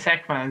 cool. And then the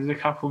second one, there was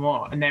a couple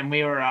more, and then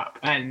we were up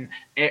and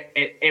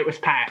it was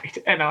packed,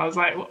 and I was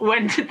like,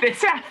 when did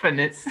this happen?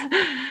 This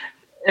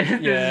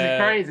is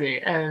crazy,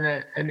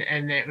 and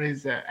it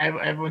was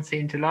everyone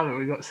seemed to love it.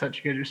 We got such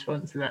a good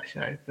response to that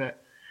show.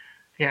 But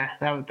yeah,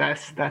 that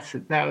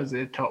was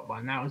the top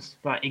one. That was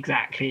like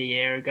exactly a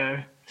year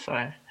ago.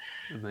 So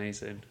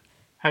amazing.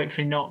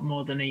 Hopefully not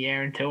more than a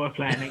year until we're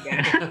playing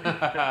again.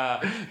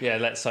 Yeah,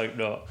 let's hope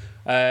not.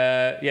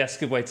 Yes,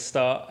 good way to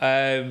start.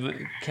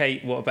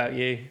 Kate, what about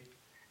you?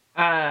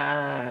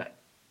 I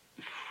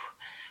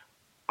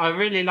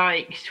really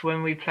liked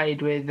when we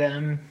played with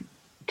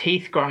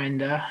Teeth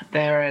Grinder.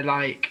 They're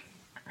like,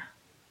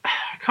 I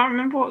can't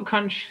remember what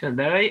country are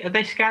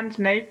they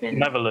Scandinavian?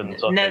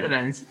 Netherlands.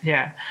 Netherlands,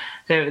 yeah.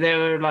 They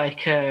were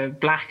like a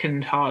black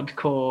and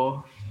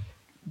hardcore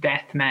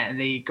death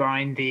metal-y,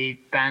 grindy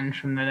band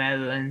from the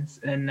Netherlands,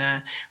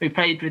 and we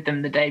played with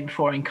them the day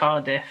before in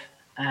Cardiff.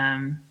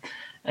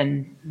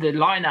 And the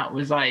lineup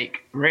was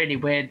like really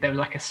weird. There was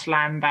like a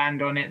slam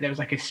band on it. There was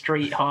like a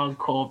street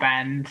hardcore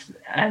band,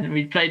 and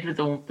we played with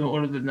all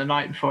of them the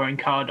night before in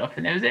Cardiff.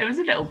 And it was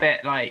a little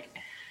bit like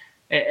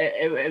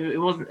it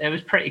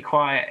was pretty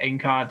quiet in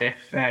Cardiff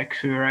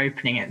because we were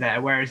opening it there.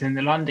 Whereas in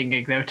the London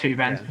gig there were 2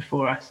 bands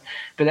before us.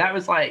 But that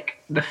was like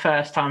the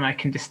first time I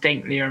can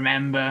distinctly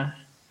remember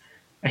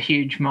a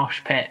huge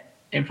mosh pit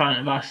in front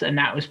of us, and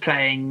that was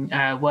playing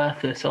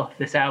Worthless off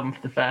this album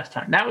for the first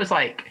time. That was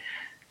like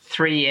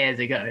 3 years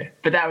ago,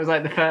 but that was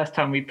like the first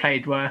time we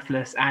played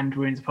Worthless and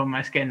Wounds Upon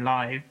My Skin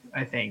live,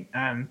 I think,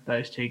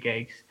 those 2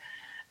 gigs.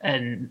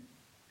 And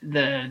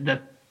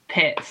the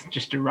pits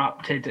just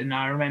erupted, and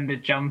I remember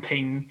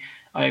jumping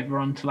over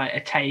onto like a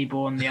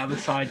table on the other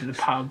side of the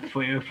pub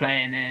we were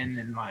playing in,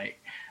 and like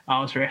I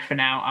was riffing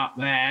out up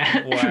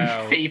there.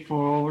 Wow. People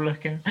were all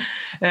looking.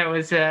 That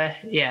was a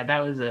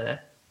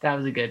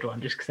good one,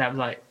 just because that was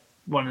like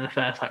one of the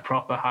first like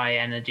proper high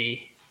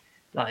energy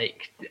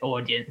like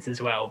audience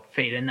as well,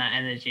 feeling that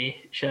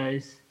energy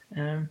shows.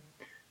 That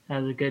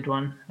was a good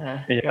one. Go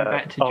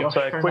back to Josh. I'll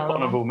say a quick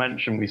honourable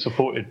mention. We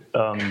supported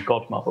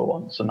Godmother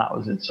once, and that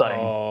was insane.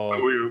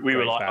 We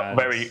were like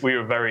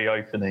very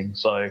opening,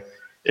 so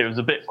it was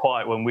a bit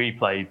quiet when we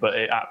played, but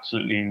it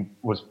absolutely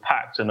was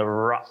packed and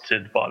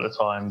erupted by the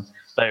time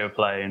they were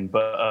playing.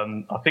 But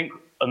I think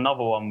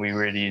another one we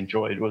really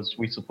enjoyed was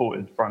we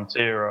supported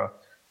Frontiera.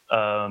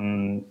 I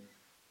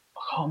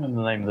can't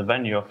remember the name of the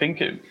venue. I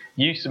think it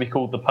used to be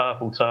called the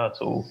Purple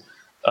Turtle.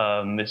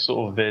 It's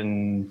sort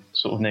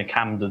of near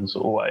Camden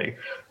sort of way.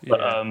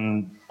 But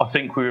I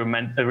think we were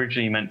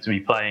originally meant to be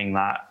playing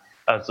that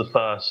as the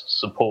first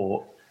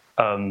support,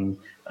 and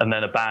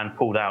then a band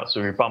pulled out,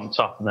 so we bumped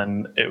up, and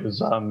then it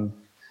was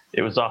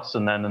us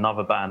and then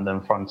another band,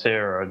 then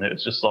Frontiera, and it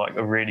was just like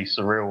a really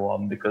surreal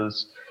one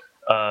because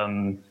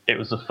it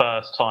was the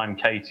first time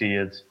Katie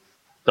had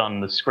done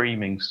the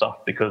screaming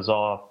stuff because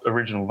our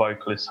original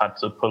vocalist had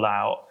to pull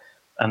out,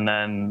 and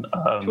then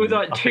it was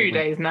like 2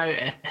 days'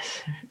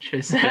 notice, which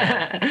was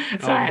wow.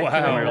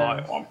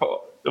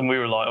 And we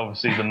were like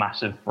obviously the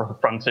massive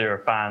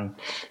Frontiera fans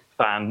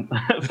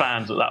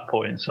at that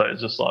point, so it's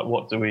just like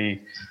what do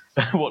we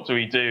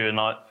do? And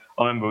I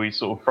remember we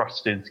sort of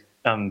thrusted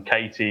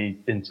Katie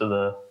into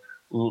the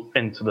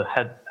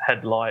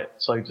headlight,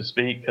 so to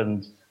speak,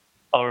 and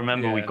I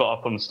remember we got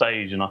up on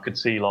stage and I could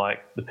see like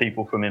the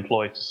people from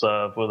Employed to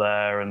Serve were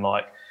there and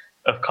like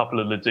a couple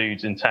of the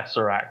dudes in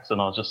Tesseract, and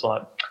I was just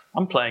like,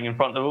 I'm playing in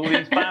front of all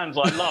these bands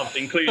I loved,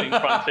 including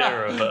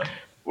Frontiera. But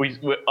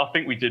I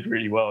think we did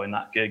really well in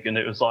that gig, and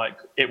it was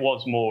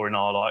more in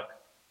our like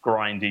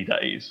grindy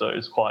days, so it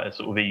was quite a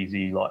sort of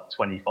easy like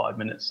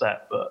 25-minute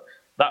set, but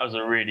that was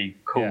a really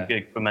cool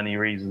gig for many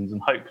reasons,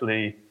 and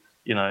hopefully,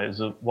 you know, it was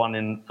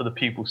one for the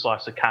Pupil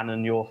Slicer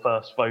Canon, your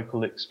first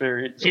vocal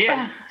experience.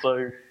 Yeah.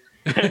 So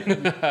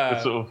we're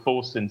sort of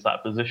forced into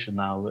that position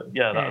now, but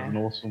that was an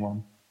awesome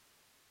one.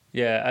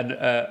 Yeah, and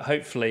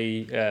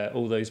hopefully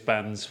all those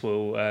bands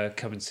will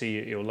come and see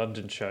you at your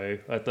London show.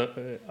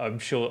 I'm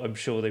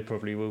sure they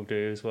probably will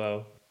do as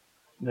well.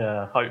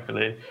 Yeah,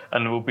 hopefully,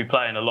 and we'll be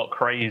playing a lot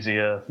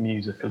crazier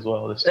music as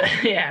well this time.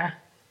 Yeah.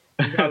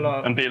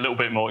 And be a little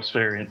bit more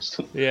experienced.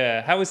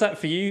 Yeah, how was that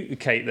for you,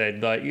 Kate? Then,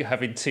 like you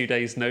having 2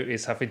 days'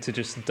 notice, having to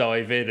just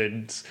dive in,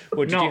 and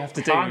what did you have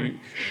to do?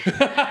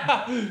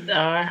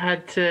 I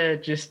had to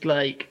just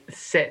like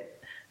sit.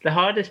 The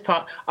hardest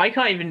part, I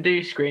can't even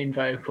do screen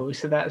vocals,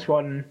 so that's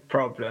one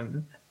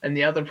problem. And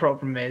the other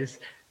problem is,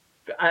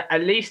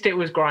 at least it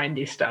was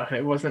grindy stuff.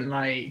 It wasn't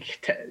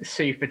like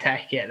super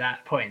techy at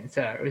that point,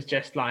 so it was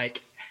just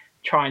like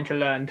trying to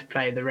learn to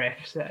play the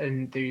riffs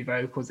and do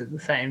vocals at the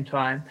same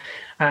time.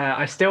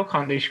 I still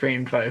can't do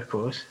screamed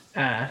vocals,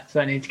 so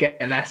I need to get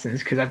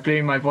lessons because I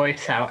blew my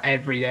voice out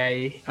every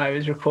day I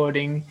was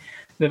recording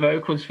the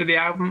vocals for the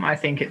album. I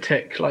think it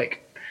took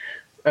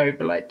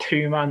over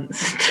 2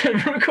 months to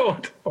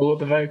record all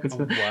the vocals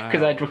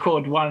because I'd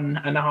record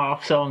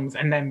 1.5 songs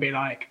and then be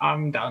like,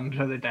 I'm done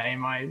for the day.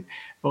 My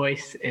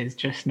voice is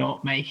just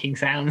not making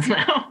sounds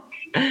now.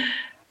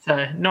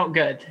 So not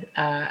good.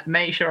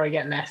 Make sure I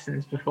get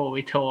lessons before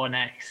we tour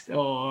next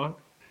or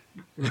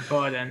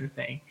record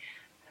anything.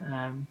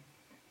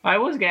 I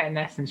was getting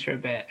lessons for a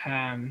bit,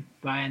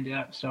 but I ended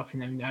up stopping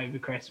them over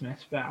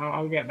Christmas. But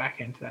I'll get back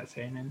into that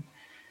soon. And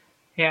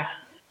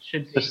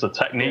should be. Just the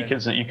technique,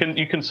 isn't it?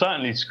 You can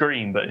certainly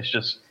scream, but it's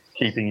just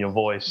keeping your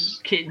voice.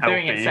 Keep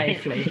doing it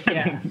safely.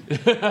 Yeah.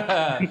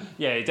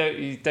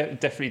 You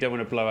definitely don't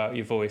want to blow out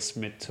your voice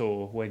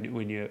mid-tour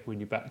when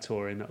you're back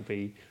touring. That would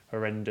be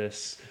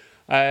horrendous.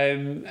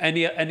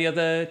 Any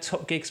other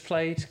top gigs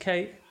played,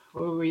 Kate?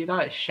 Well, we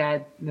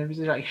shared. There was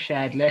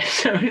shared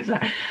lists. So it's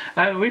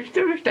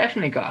we've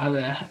definitely got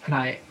other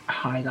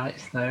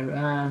highlights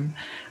though.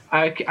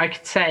 I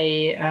could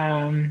say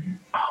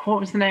what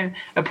was the name?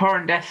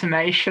 Abhorrent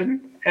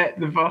Decimation at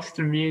the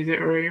Boston Music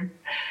Room.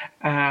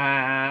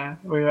 That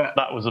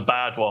was a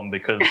bad one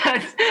because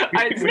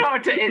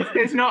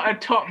it's not a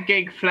top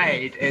gig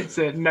played. It's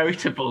a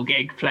notable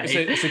gig played.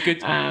 It's a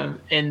good.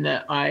 In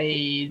that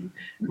we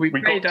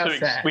played our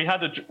set. We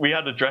had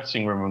a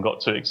dressing room and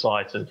got too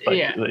excited.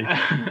 Basically.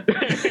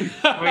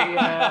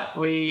 Yeah.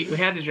 we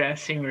had a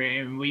dressing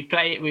room. We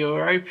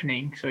were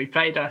opening, so we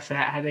played our set.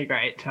 Had a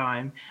great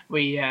time.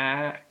 We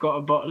got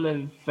a bottle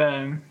of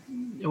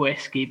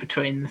whiskey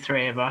between the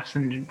three of us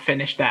and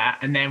finished that,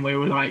 and then we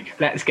were like,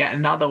 let's get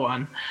another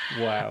one.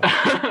 Wow.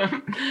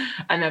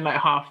 And then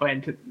halfway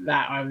into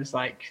that I was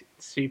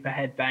super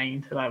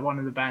headbanging to one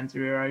of the bands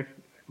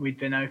we'd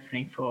been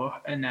opening for,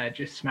 and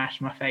just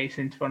smashed my face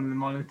into one of the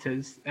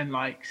monitors and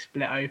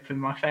split open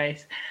my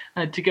face.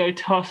 I had to go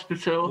to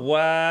hospital.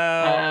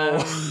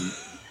 Wow.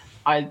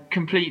 I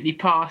completely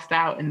passed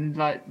out in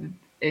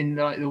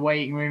the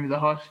waiting room of the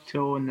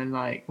hospital, and then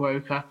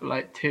woke up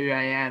at 2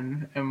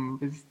 a.m. and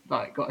was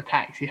got a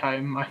taxi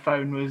home. My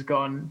phone was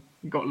gone,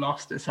 got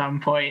lost at some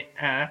point.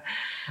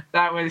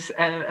 That was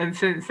and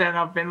since then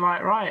I've been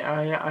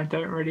I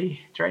don't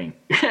really drink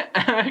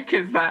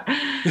because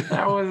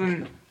that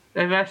wasn't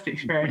the best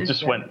experience. We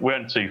just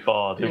went too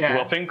far. Yeah.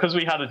 Well, I think because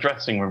we had a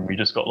dressing room, we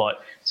just got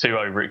too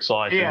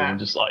overexcited and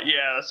just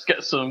let's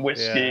get some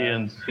whiskey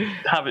and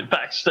have it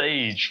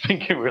backstage,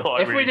 thinking we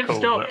were if really we'd have cool,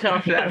 stopped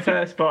after that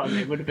first bottle,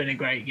 it would have been a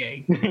great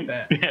gig.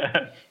 But,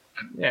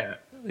 yeah.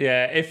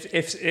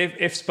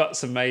 If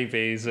sputs and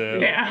maybes.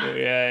 But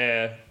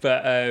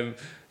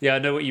Yeah, I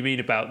know what you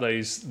mean about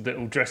those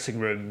little dressing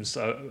rooms.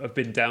 I've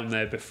been down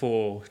there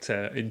before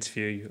to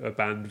interview a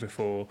band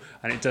before,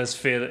 and it does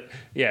feel,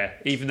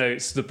 even though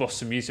it's the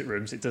Boston Music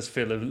Rooms, it does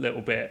feel a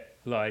little bit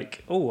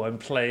like, oh, I'm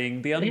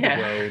playing the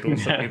Underworld or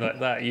something like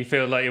that. You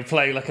feel like you're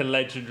playing like a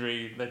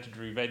legendary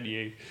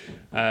venue.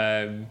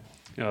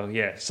 Oh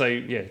yeah, so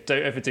yeah,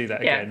 don't ever do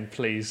that again,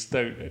 please.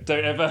 Don't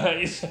ever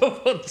hurt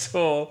yourself on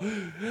tour.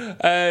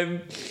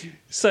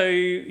 So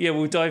yeah,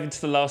 we'll dive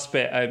into the last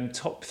bit.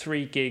 Top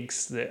 3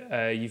 gigs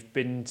that you've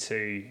been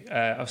to.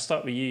 I'll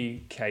start with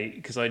you, Kate,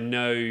 because I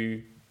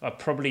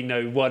probably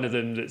know one of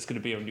them that's going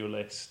to be on your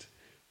list.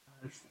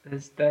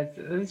 There's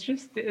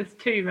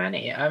too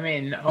many. I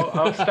mean,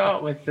 I'll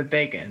start with the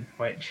big one,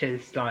 which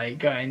is like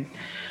going.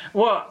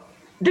 What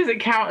does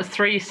it count as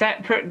 3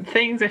 separate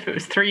things if it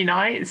was 3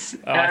 nights?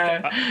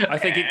 I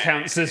think it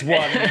counts as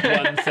one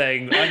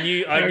thing. I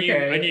knew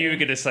you were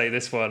going to say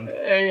this one.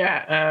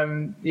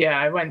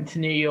 I went to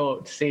New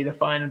York to see the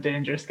final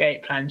Dillinger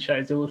Escape Plan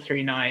shows all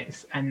 3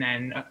 nights, and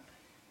then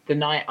the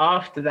night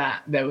after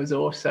that there was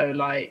also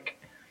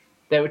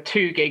there were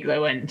 2 gigs I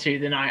went to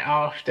the night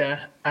after.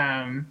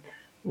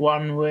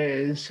 One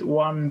was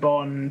One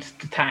Bond,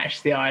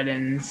 Detached the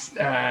Islands,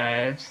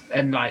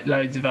 and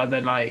loads of other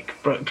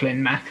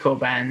Brooklyn mathcore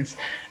bands.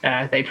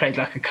 They played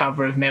a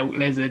cover of Milk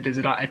Lizard as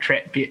a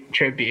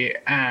tribute.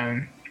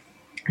 And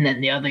then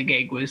the other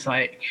gig was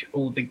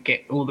all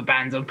the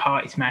bands on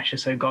Party Smasher,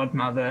 so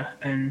Godmother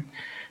and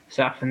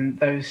stuff.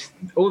 And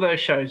all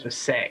those shows were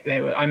sick.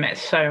 I met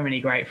so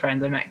many great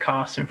friends. I met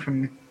Carson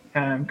from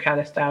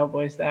Callistow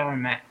Boys there. I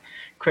met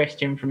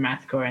Christian from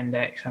Mathcore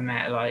Index. I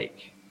met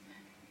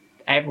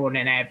everyone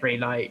in every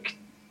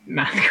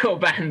mathcore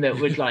band that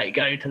would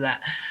go to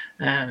that.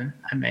 I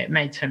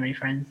made so many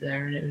friends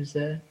there, and it was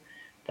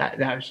that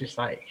was just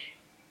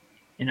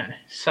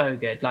so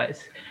good. That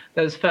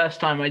was the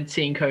first time I'd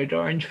seen Code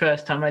Orange,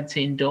 first time I'd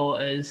seen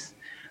Daughters.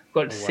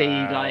 Got to see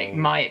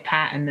Mike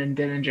Patton and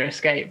Dillinger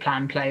Escape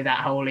Plan play that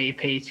whole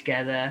EP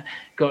together.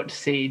 Got to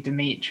see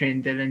Dimitri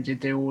and Dillinger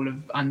do all of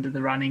Under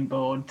the Running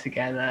Board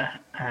together.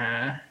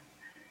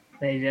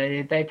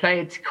 They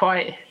played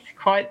quite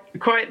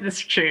the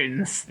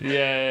tunes.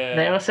 Yeah.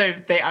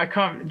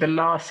 The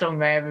last song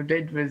they ever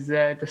did was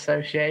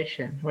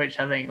Dissociation, which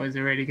I think was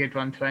a really good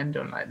one to end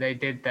on. They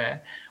did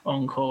their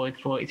encore with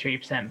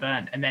 43%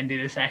 Burnt, and then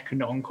did a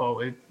second encore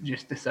with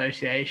just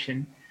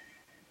Dissociation.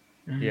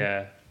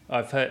 Yeah.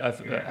 I've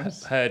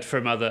heard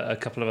from a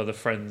couple of other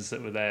friends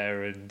that were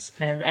there, and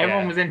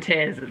everyone was in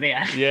tears at the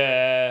end.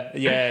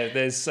 Yeah.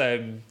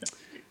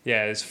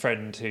 There's a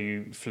friend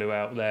who flew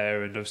out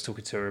there, and I was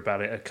talking to her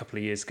about it a couple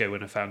of years ago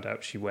when I found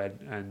out she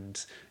went,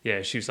 and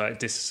she was like,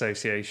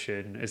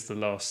 Disassociation as the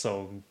last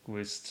song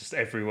was just,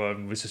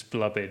 everyone was just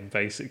blubbing,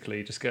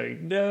 basically, just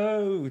going,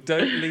 no,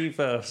 don't leave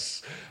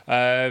us.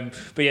 But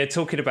yeah,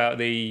 talking about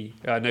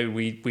I know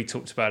we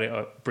talked about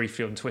it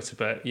briefly on Twitter,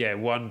 but yeah,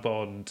 One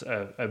Bond,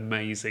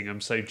 amazing. I'm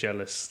so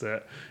jealous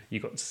that you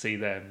got to see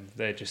them.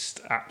 They're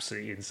just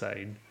absolutely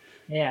insane.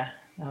 Yeah,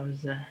 that was.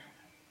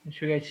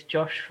 Should we go to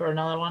Josh for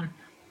another one?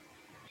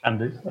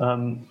 Andy,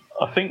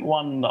 I think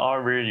one that I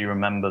really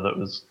remember that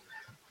was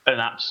an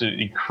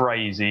absolutely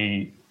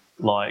crazy,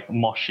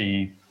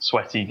 moshy,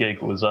 sweaty gig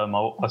was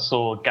I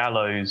saw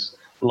Gallows'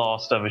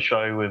 last ever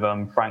show with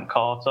Frank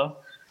Carter,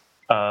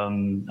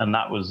 and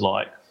that was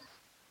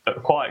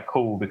quite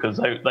cool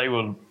because they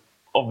were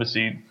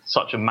obviously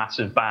such a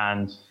massive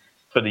band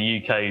for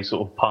the UK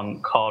sort of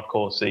punk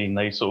hardcore scene.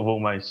 They sort of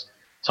almost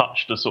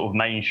touched the sort of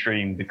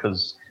mainstream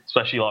because,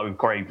 especially with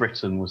Grey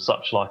Britain, was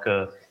such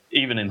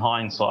even in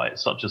hindsight,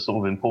 such a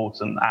sort of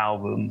important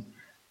album.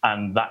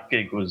 And that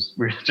gig was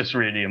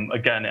really,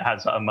 again, it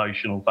has that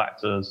emotional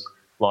factors,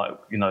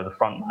 the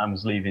front man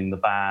was leaving the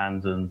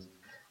band, and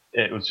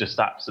it was just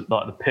absolute,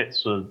 the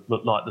pits were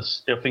I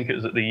think it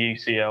was at the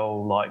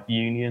UCL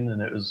Union,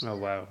 and it was oh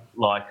wow,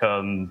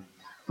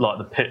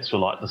 the pits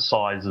were the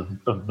size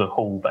of the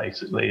hall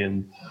basically,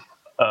 and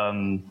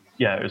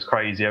it was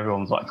crazy.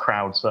 Everyone was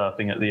crowd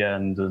surfing at the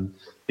end, and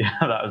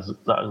that was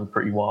a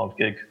pretty wild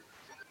gig.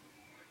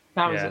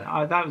 That was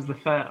the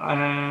first.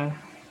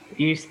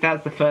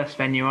 That's the first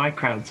venue I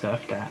crowd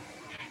surfed at.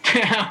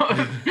 I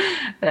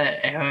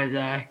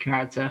was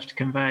crowd surfed to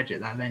Converge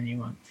at that venue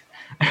once.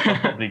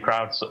 Probably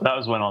that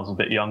was when I was a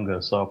bit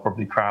younger, so I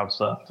probably crowd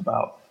surfed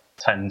about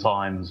 10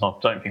 times. I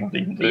don't think I'd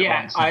even do it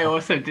once. Yeah, I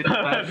also did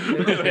that.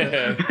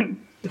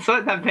 It's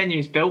like that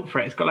venue's built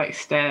for it. It's got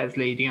stairs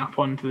leading up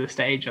onto the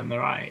stage on the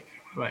right.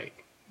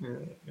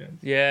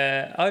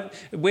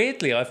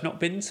 Weirdly, I've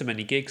not been to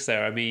many gigs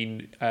there. I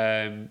mean,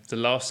 the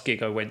last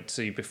gig I went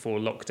to before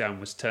lockdown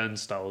was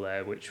Turnstile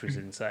there, which was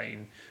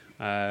insane.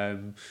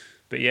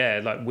 But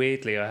yeah,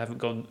 weirdly, I haven't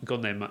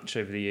gone there much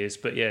over the years.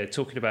 But yeah,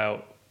 talking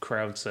about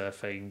crowd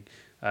surfing,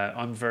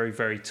 I'm very,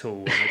 very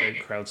tall, and I don't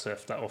crowd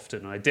surf that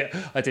often. I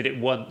did it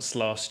once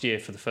last year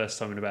for the first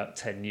time in about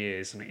 10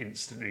 years, and I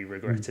instantly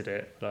regretted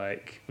it.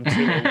 I'm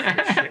too old for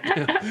this shit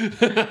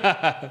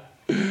now.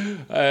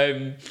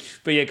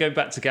 But yeah, going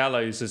back to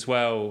Gallows as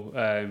well.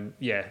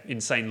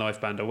 Insane live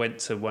band. I went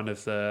to one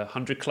of the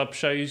 100 Club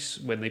shows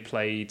when they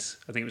played.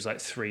 I think it was like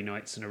 3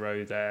 nights in a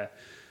row there.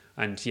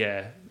 And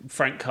yeah,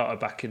 Frank Carter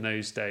back in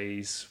those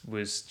days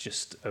was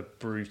just a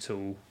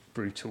brutal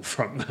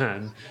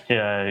frontman.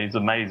 Yeah, he's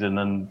amazing,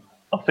 and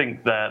I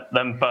think that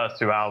them first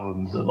 2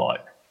 albums are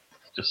like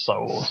just so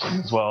awesome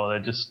as well. They're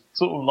just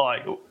sort of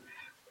like,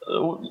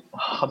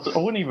 I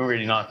wouldn't even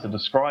really know how to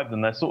describe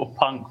them. They're sort of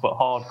punk but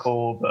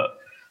hardcore, but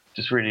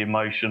just really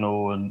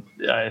emotional. And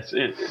yeah,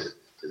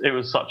 it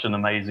was such an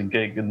amazing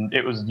gig, and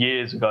it was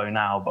years ago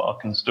now, but I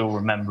can still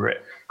remember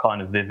it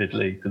kind of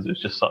vividly because it was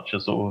just such a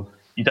sort of,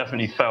 you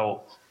definitely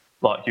felt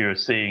like you were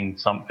seeing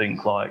something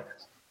like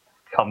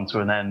come to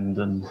an end,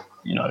 and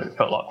you know, it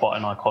felt like quite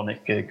an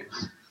iconic gig.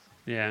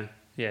 Yeah,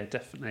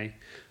 definitely.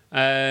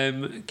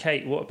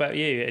 Kate, what about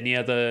you? Any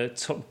other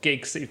top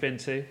gigs that you've been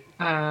to?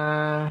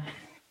 I'll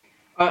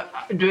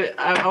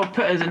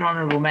put as an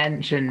honourable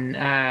mention,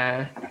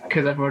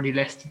 because I've already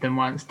listed them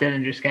once,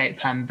 Dillinger Escape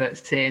Plan, but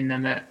seeing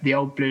them at the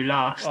Old Blue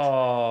Last,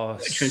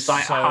 which was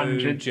like so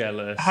 100,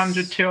 jealous.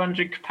 100,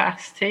 200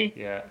 capacity.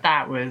 Yeah.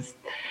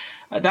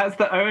 That's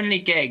the only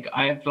gig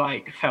I've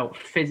like felt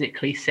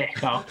physically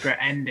sick after it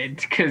ended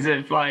because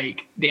of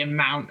like the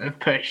amount of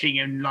pushing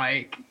and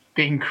like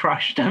being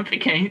crushed up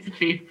against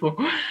people,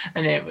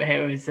 and it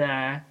was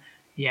that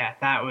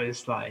was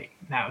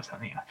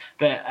something else.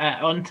 But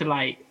on to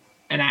like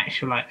an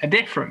actual like a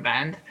different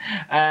band,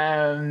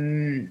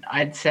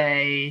 I'd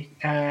say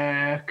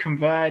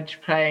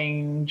Converge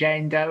playing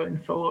Jane Doe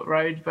and Full at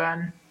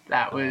Roadburn.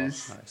 That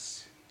was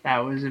nice. That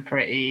was a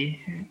pretty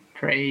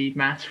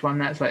massive one.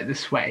 That's like the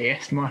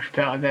sweatiest mosh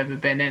pit I've ever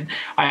been in.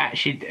 I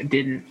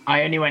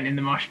only went in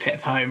the mosh pit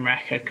for Home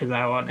Record because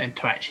I wanted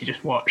to actually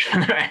just watch for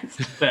the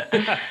rest. But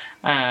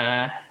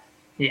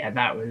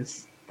that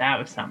was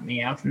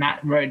something else. And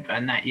that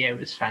Roadburn that year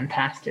was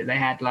fantastic. They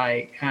had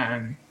like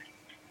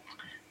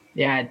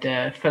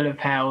Full of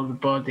Hell, The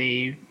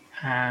Body,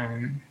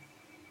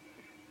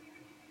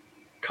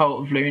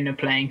 Cult of Luna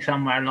playing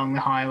Somewhere Along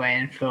the Highway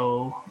in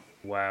full.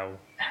 Wow.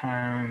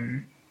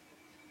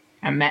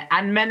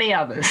 And many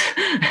others.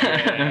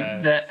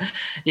 Yeah. But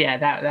yeah,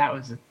 that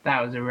was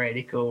a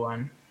really cool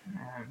one.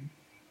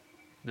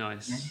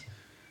 Nice.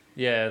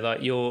 Yeah,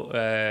 like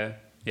your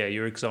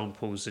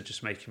examples are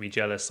just making me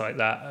jealous. Like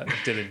that at the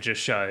Dillinger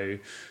show,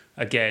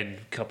 again,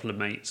 a couple of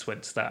mates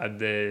went to that, and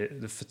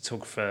the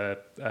photographer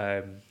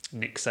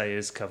Nick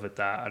Sayers covered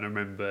that, and I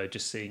remember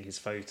just seeing his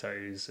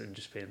photos and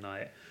just being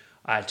like,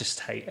 I just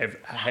hate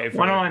everyone.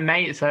 One of my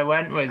mates I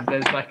went with,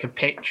 there's like a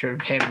picture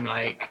of him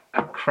like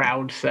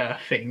crowd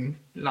surfing,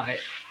 like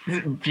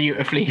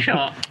beautifully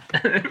shot.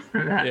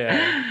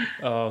 Yeah.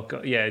 Oh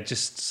god. Yeah.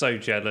 Just so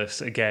jealous.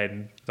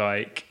 Again,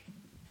 like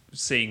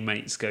seeing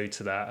mates go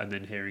to that and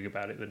then hearing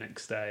about it the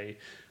next day,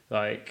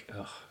 like,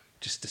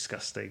 just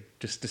disgusting.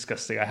 Just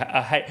disgusting.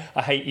 I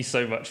hate you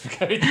so much for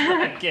going to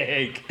that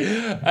gig.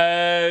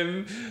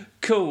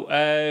 Cool.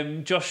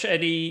 Josh,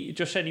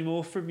 any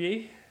more from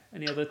you?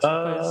 Any other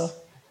topics?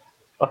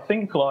 I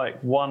think like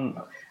one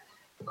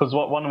of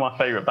my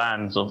favourite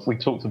bands, we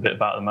talked a bit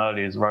about them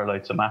earlier, is Rolo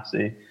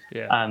Tomassi.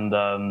 Yeah. And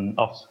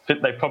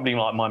they're probably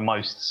like my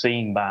most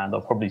seen band.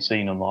 I've probably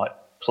seen them like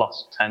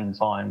plus 10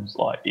 times,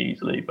 like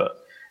easily. But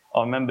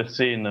I remember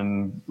seeing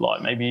them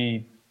like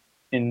maybe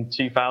in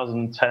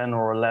 2010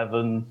 or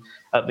 11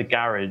 at the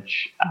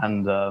Garage,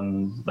 and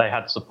they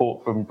had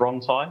support from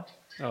Brontide,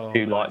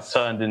 who like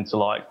turned into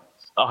like,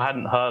 I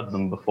hadn't heard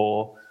them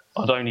before.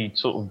 I'd only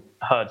sort of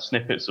heard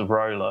snippets of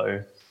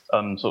Rolo.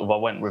 I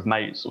went with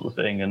mates sort of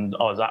thing, and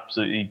I was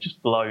absolutely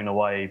just blown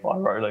away by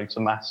Rolo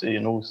Tomassi,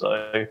 and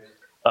also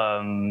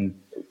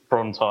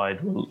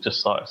Brontide were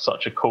just like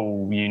such a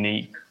cool,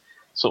 unique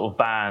sort of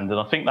band. And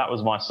I think that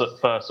was my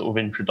first sort of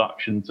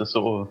introduction to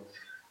sort of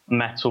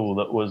metal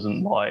that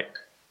wasn't like,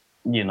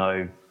 you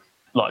know,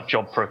 like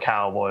Job for a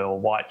Cowboy or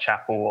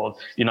Whitechapel or,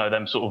 you know,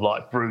 them sort of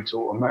like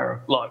brutal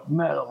like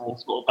metal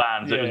sort of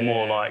bands. It was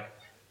more like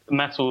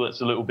metal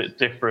that's a little bit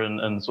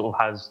different and sort of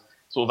has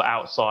sort of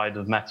outside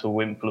of metal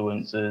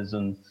influences,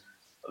 and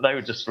they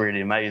were just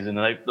really amazing.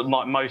 And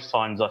like most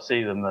times I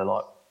see them, they're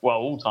like, well,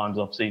 all times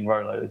I've seen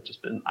Rolo, they've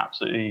just been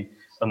absolutely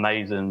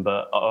amazing.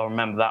 But I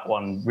remember that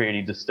one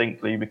really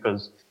distinctly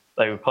because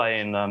they were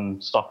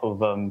playing stuff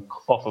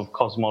off of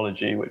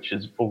Cosmology, which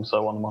is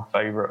also one of my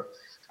favourite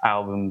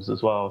albums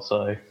as well.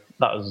 So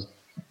that was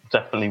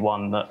definitely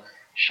one that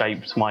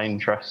shaped my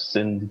interests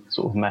in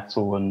sort of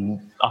metal,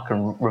 and I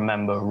can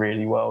remember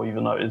really well,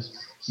 even though it was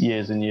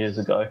years and years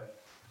ago.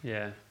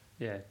 Yeah,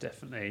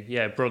 definitely.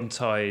 Yeah,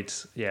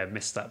 Brontide,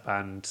 missed that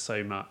band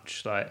so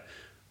much. Like,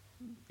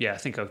 I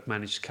think I've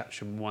managed to catch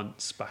them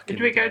once back in the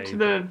day. Did we go to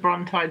the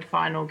Brontide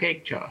final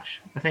gig,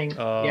 Josh? I think,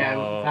 that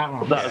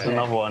one. That was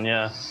another one,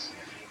 yeah.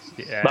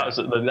 That was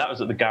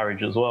at the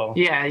Garage as well.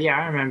 Yeah,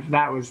 I remember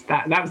that was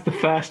the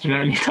first and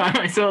only time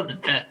I saw them,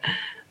 but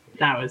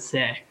that was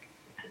sick.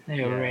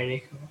 They were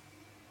really cool.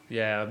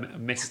 Yeah, I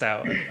missed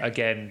out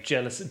again.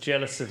 Jealous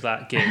of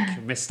that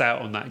gig. Missed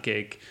out on that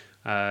gig.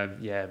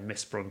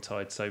 Missed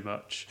Brontide so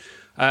much.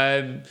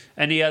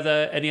 Any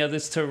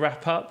others to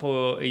wrap up,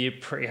 or are you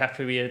pretty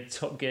happy with your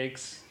top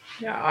gigs?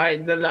 Yeah,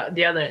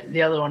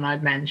 the other one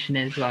I'd mention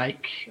is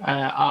like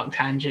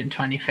Arctangent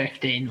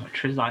 2015,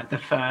 which was like the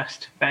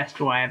first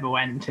festival I ever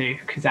went to,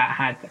 because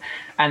that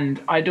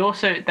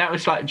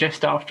was like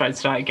just after I'd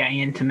started getting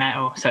into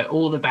metal, so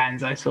all the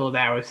bands I saw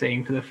there I was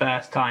seeing for the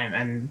first time,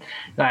 and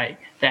like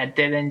they had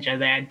Dillinger,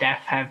 they had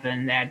Death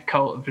Heaven, they had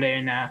Cult of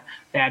Luna,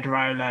 they had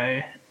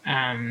Rolo,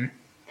 they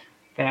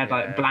had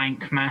like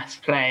Blank Mass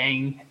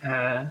playing.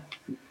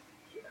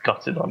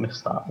 Gutted I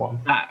missed that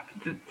one.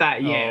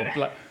 That year.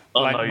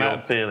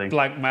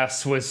 Blank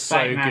Mass was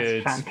so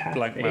good. Fantastic,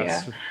 Blank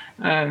Mass.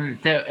 Yeah.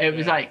 It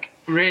was like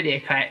really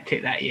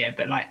eclectic that year,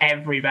 but like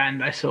every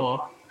band I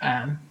saw,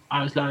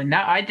 I was loving.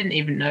 Now I didn't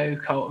even know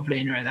Cult of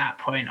Luna at that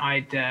point.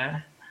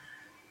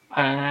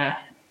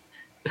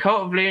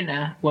 Cult of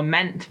Luna were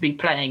meant to be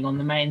playing on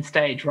the main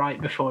stage right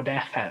before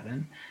Death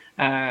Heaven,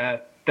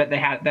 but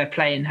their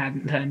plane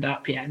hadn't turned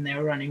up yet, and they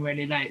were running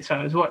really late. So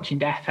I was watching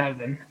Death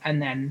Heaven,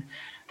 and then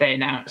they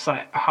announced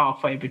like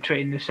halfway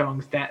between the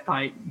songs that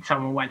like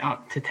someone went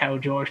up to tell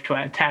George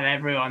to tell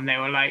everyone. They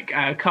were like,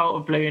 Cult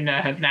of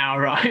Luna have now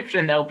arrived,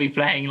 and they'll be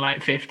playing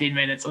like 15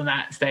 minutes on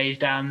that stage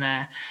down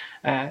there.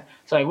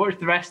 So I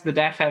watched the rest of the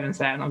Death Heaven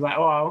set, and I was like,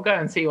 I'll go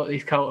and see what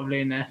these Cult of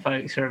Luna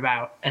folks are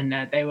about. And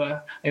they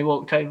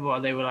walked over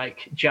while they were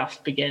like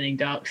just beginning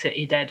Dark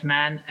City Dead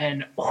Man,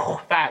 and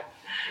I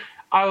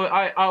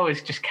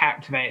was just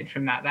captivated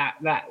from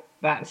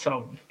that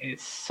song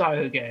is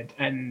so good.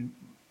 And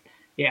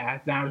yeah,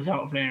 now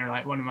Cult of Luna are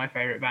like one of my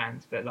favorite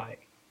bands, but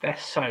like they're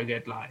so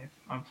good live.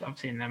 I've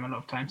seen them a lot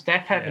of times.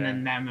 Death Heaven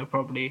and them are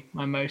probably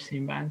my most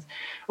seen bands.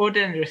 Or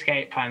Dillinger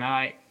Escape Plan. I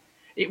like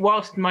it.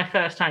 Whilst my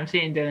first time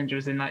seeing Dillinger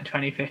was in like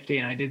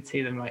 2015, I did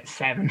see them like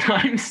 7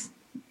 times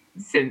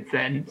since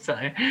then.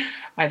 So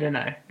I don't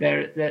know.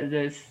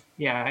 There's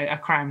I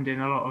crammed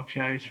in a lot of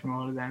shows from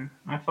all of them.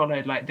 I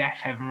followed like Death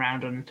Heaven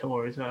round on the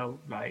tour as well,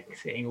 like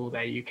seeing all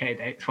their UK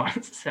dates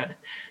once. So.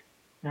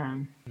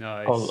 Nice.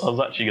 I was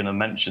actually going to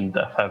mention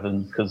Death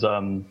Heaven because I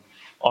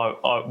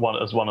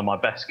as one of my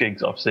best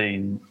gigs I've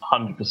seen,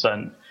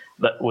 100%.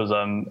 That was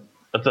I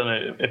don't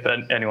know if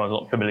anyone's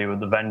not familiar with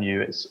the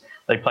venue.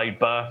 They played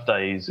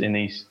Birthdays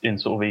in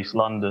sort of East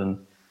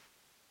London.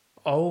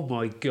 Oh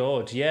my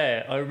god,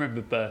 yeah, I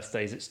remember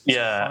Birthdays. It's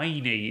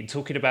tiny.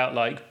 Talking about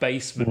like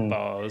basement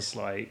bars,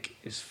 like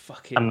it's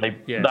fucking. And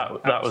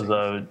that was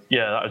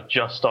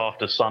just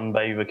after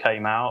Sunbather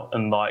came out,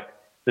 and like.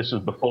 This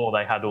was before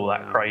they had all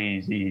that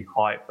crazy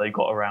hype they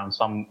got around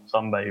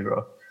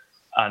Sunbather.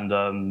 And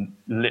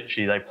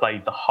literally they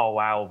played the whole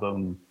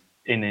album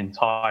in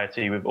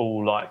entirety with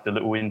all like the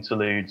little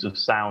interludes of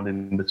sound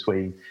in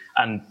between.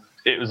 And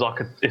it's like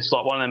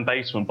one of them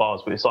basement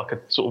bars, but it's like a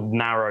sort of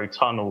narrow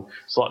tunnel.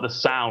 It's like the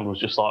sound was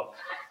just like,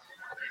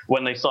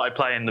 when they started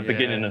playing the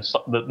beginning of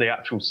the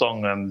actual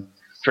song,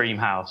 Dream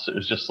House, it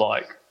was just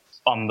like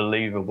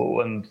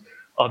unbelievable. And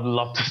I'd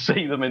love to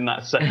see them in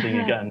that setting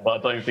again, but I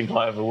don't think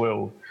I ever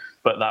will.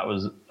 But that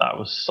was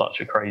such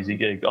a crazy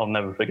gig. I'll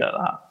never forget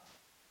that.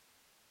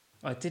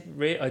 I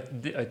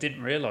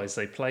didn't realise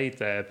they played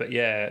there, but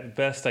yeah,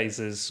 Birthdays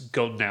is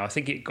gone now. I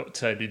think it got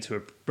turned into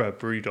a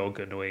Brewdog,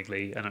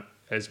 annoyingly, and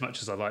as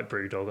much as I like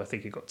Brewdog, I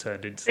think it got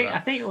turned into that. I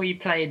think we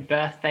played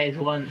Birthdays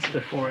once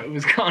before it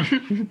was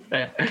gone.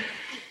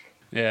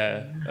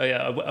 Yeah. Oh,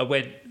 yeah. I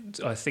went.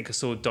 I think I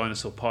saw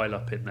Dinosaur Pile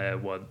Up in there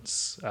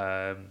once.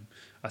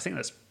 I think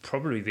that's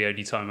probably the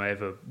only time I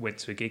ever went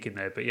to a gig in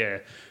there. But yeah,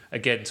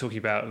 again, talking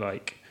about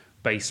like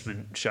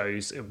basement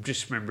shows, I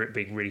just remember it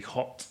being really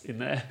hot in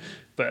there.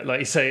 But like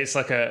you say, it's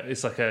like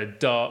a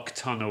dark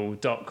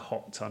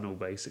hot tunnel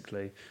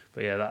basically.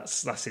 But yeah,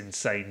 that's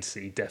insane to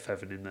see Death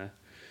Heaven in there.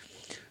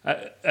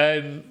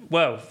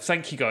 Well,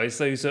 thank you guys.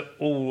 Those are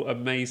all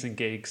amazing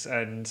gigs,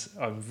 and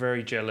I'm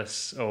very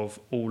jealous of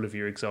all of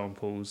your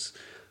examples.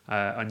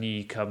 I knew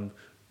you come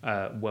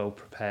well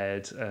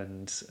prepared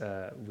and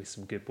with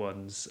some good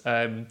ones.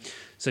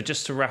 So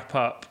just to wrap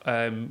up,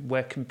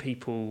 where can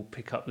people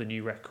pick up the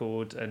new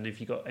record, and have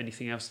you got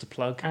anything else to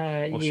plug?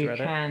 You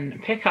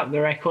can pick up the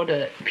record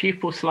at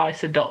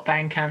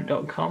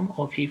pupilslicer.bandcamp.com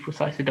or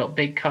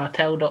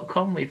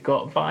pupilslicer.bigcartel.com. We've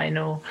got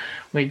vinyl,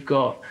 we've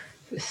got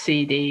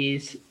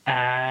CDs,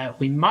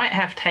 we might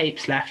have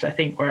tapes left. I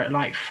think we're at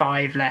like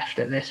 5 left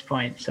at this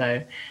point,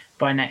 so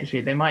by next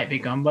week they might be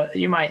gone, but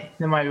there might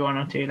be 1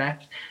 or 2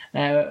 left.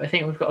 I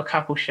think we've got a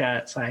couple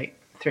shirts, like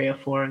 3 or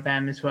 4 of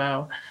them as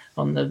well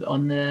on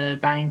the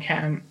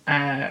Bandcamp.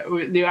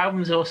 The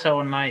album's also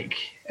on like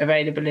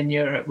available in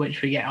Europe,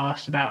 which we get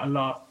asked about a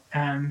lot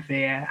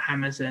via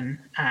Amazon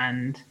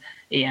and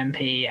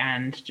EMP,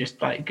 and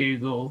just like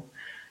Google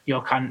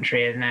your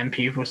country and then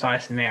Pupil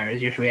Slicer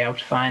Mirrors, you'll be able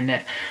to find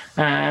it.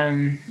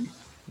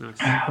 Nice.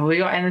 Have we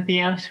got anything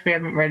else? We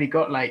haven't really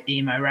got like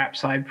emo rap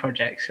side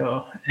projects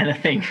or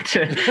anything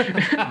to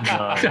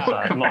talk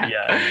about.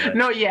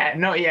 Not yet.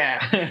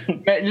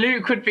 But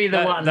Luke would be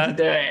the one to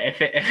do it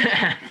if it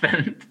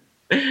happened.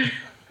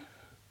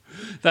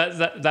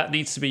 That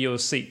needs to be your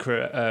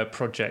secret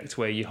project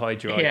where you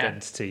hide your Yeah.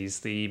 identities.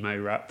 The emo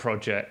rap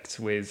project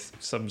with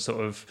some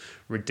sort of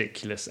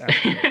ridiculous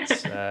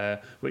outfits,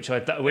 which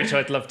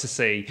I'd love to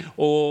see.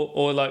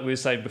 Or like we were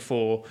saying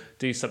before,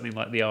 do something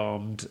like The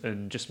Armed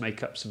and just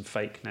make up some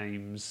fake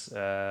names.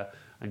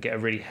 And get a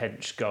really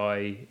hench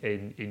guy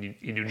in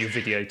your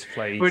video to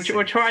play.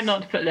 We'll try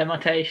not to put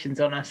limitations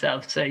on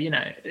ourselves. So,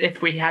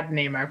 if we had an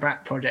emo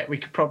rap project, we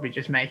could probably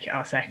just make it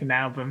our second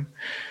album.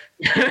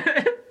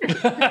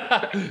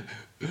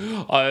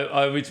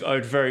 I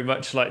would very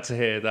much like to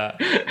hear that.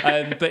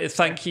 But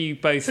thank you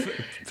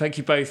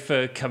both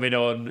for coming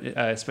on,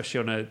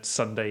 especially on a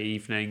Sunday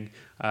evening.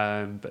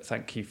 But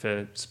thank you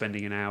for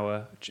spending an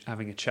hour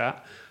having a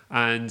chat.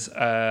 And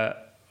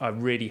I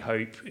really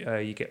hope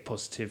you get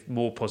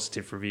more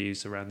positive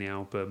reviews around the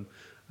album,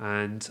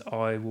 and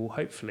I will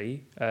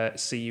hopefully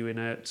see you in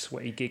a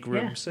sweaty gig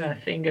room soon.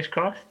 Fingers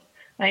crossed.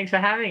 Thanks for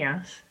having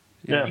us.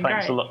 Yeah,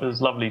 thanks a lot. It was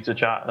lovely to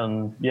chat,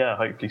 and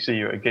hopefully see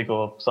you at a gig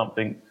or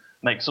something.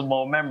 Make some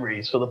more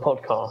memories for the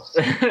podcast.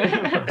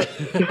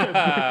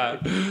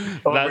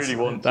 I really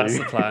want to. That's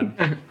the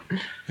plan.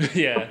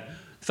 Yeah.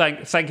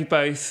 Thank you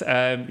both.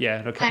 And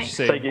I'll catch you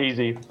soon. Take it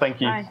easy.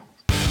 Thank you. Bye.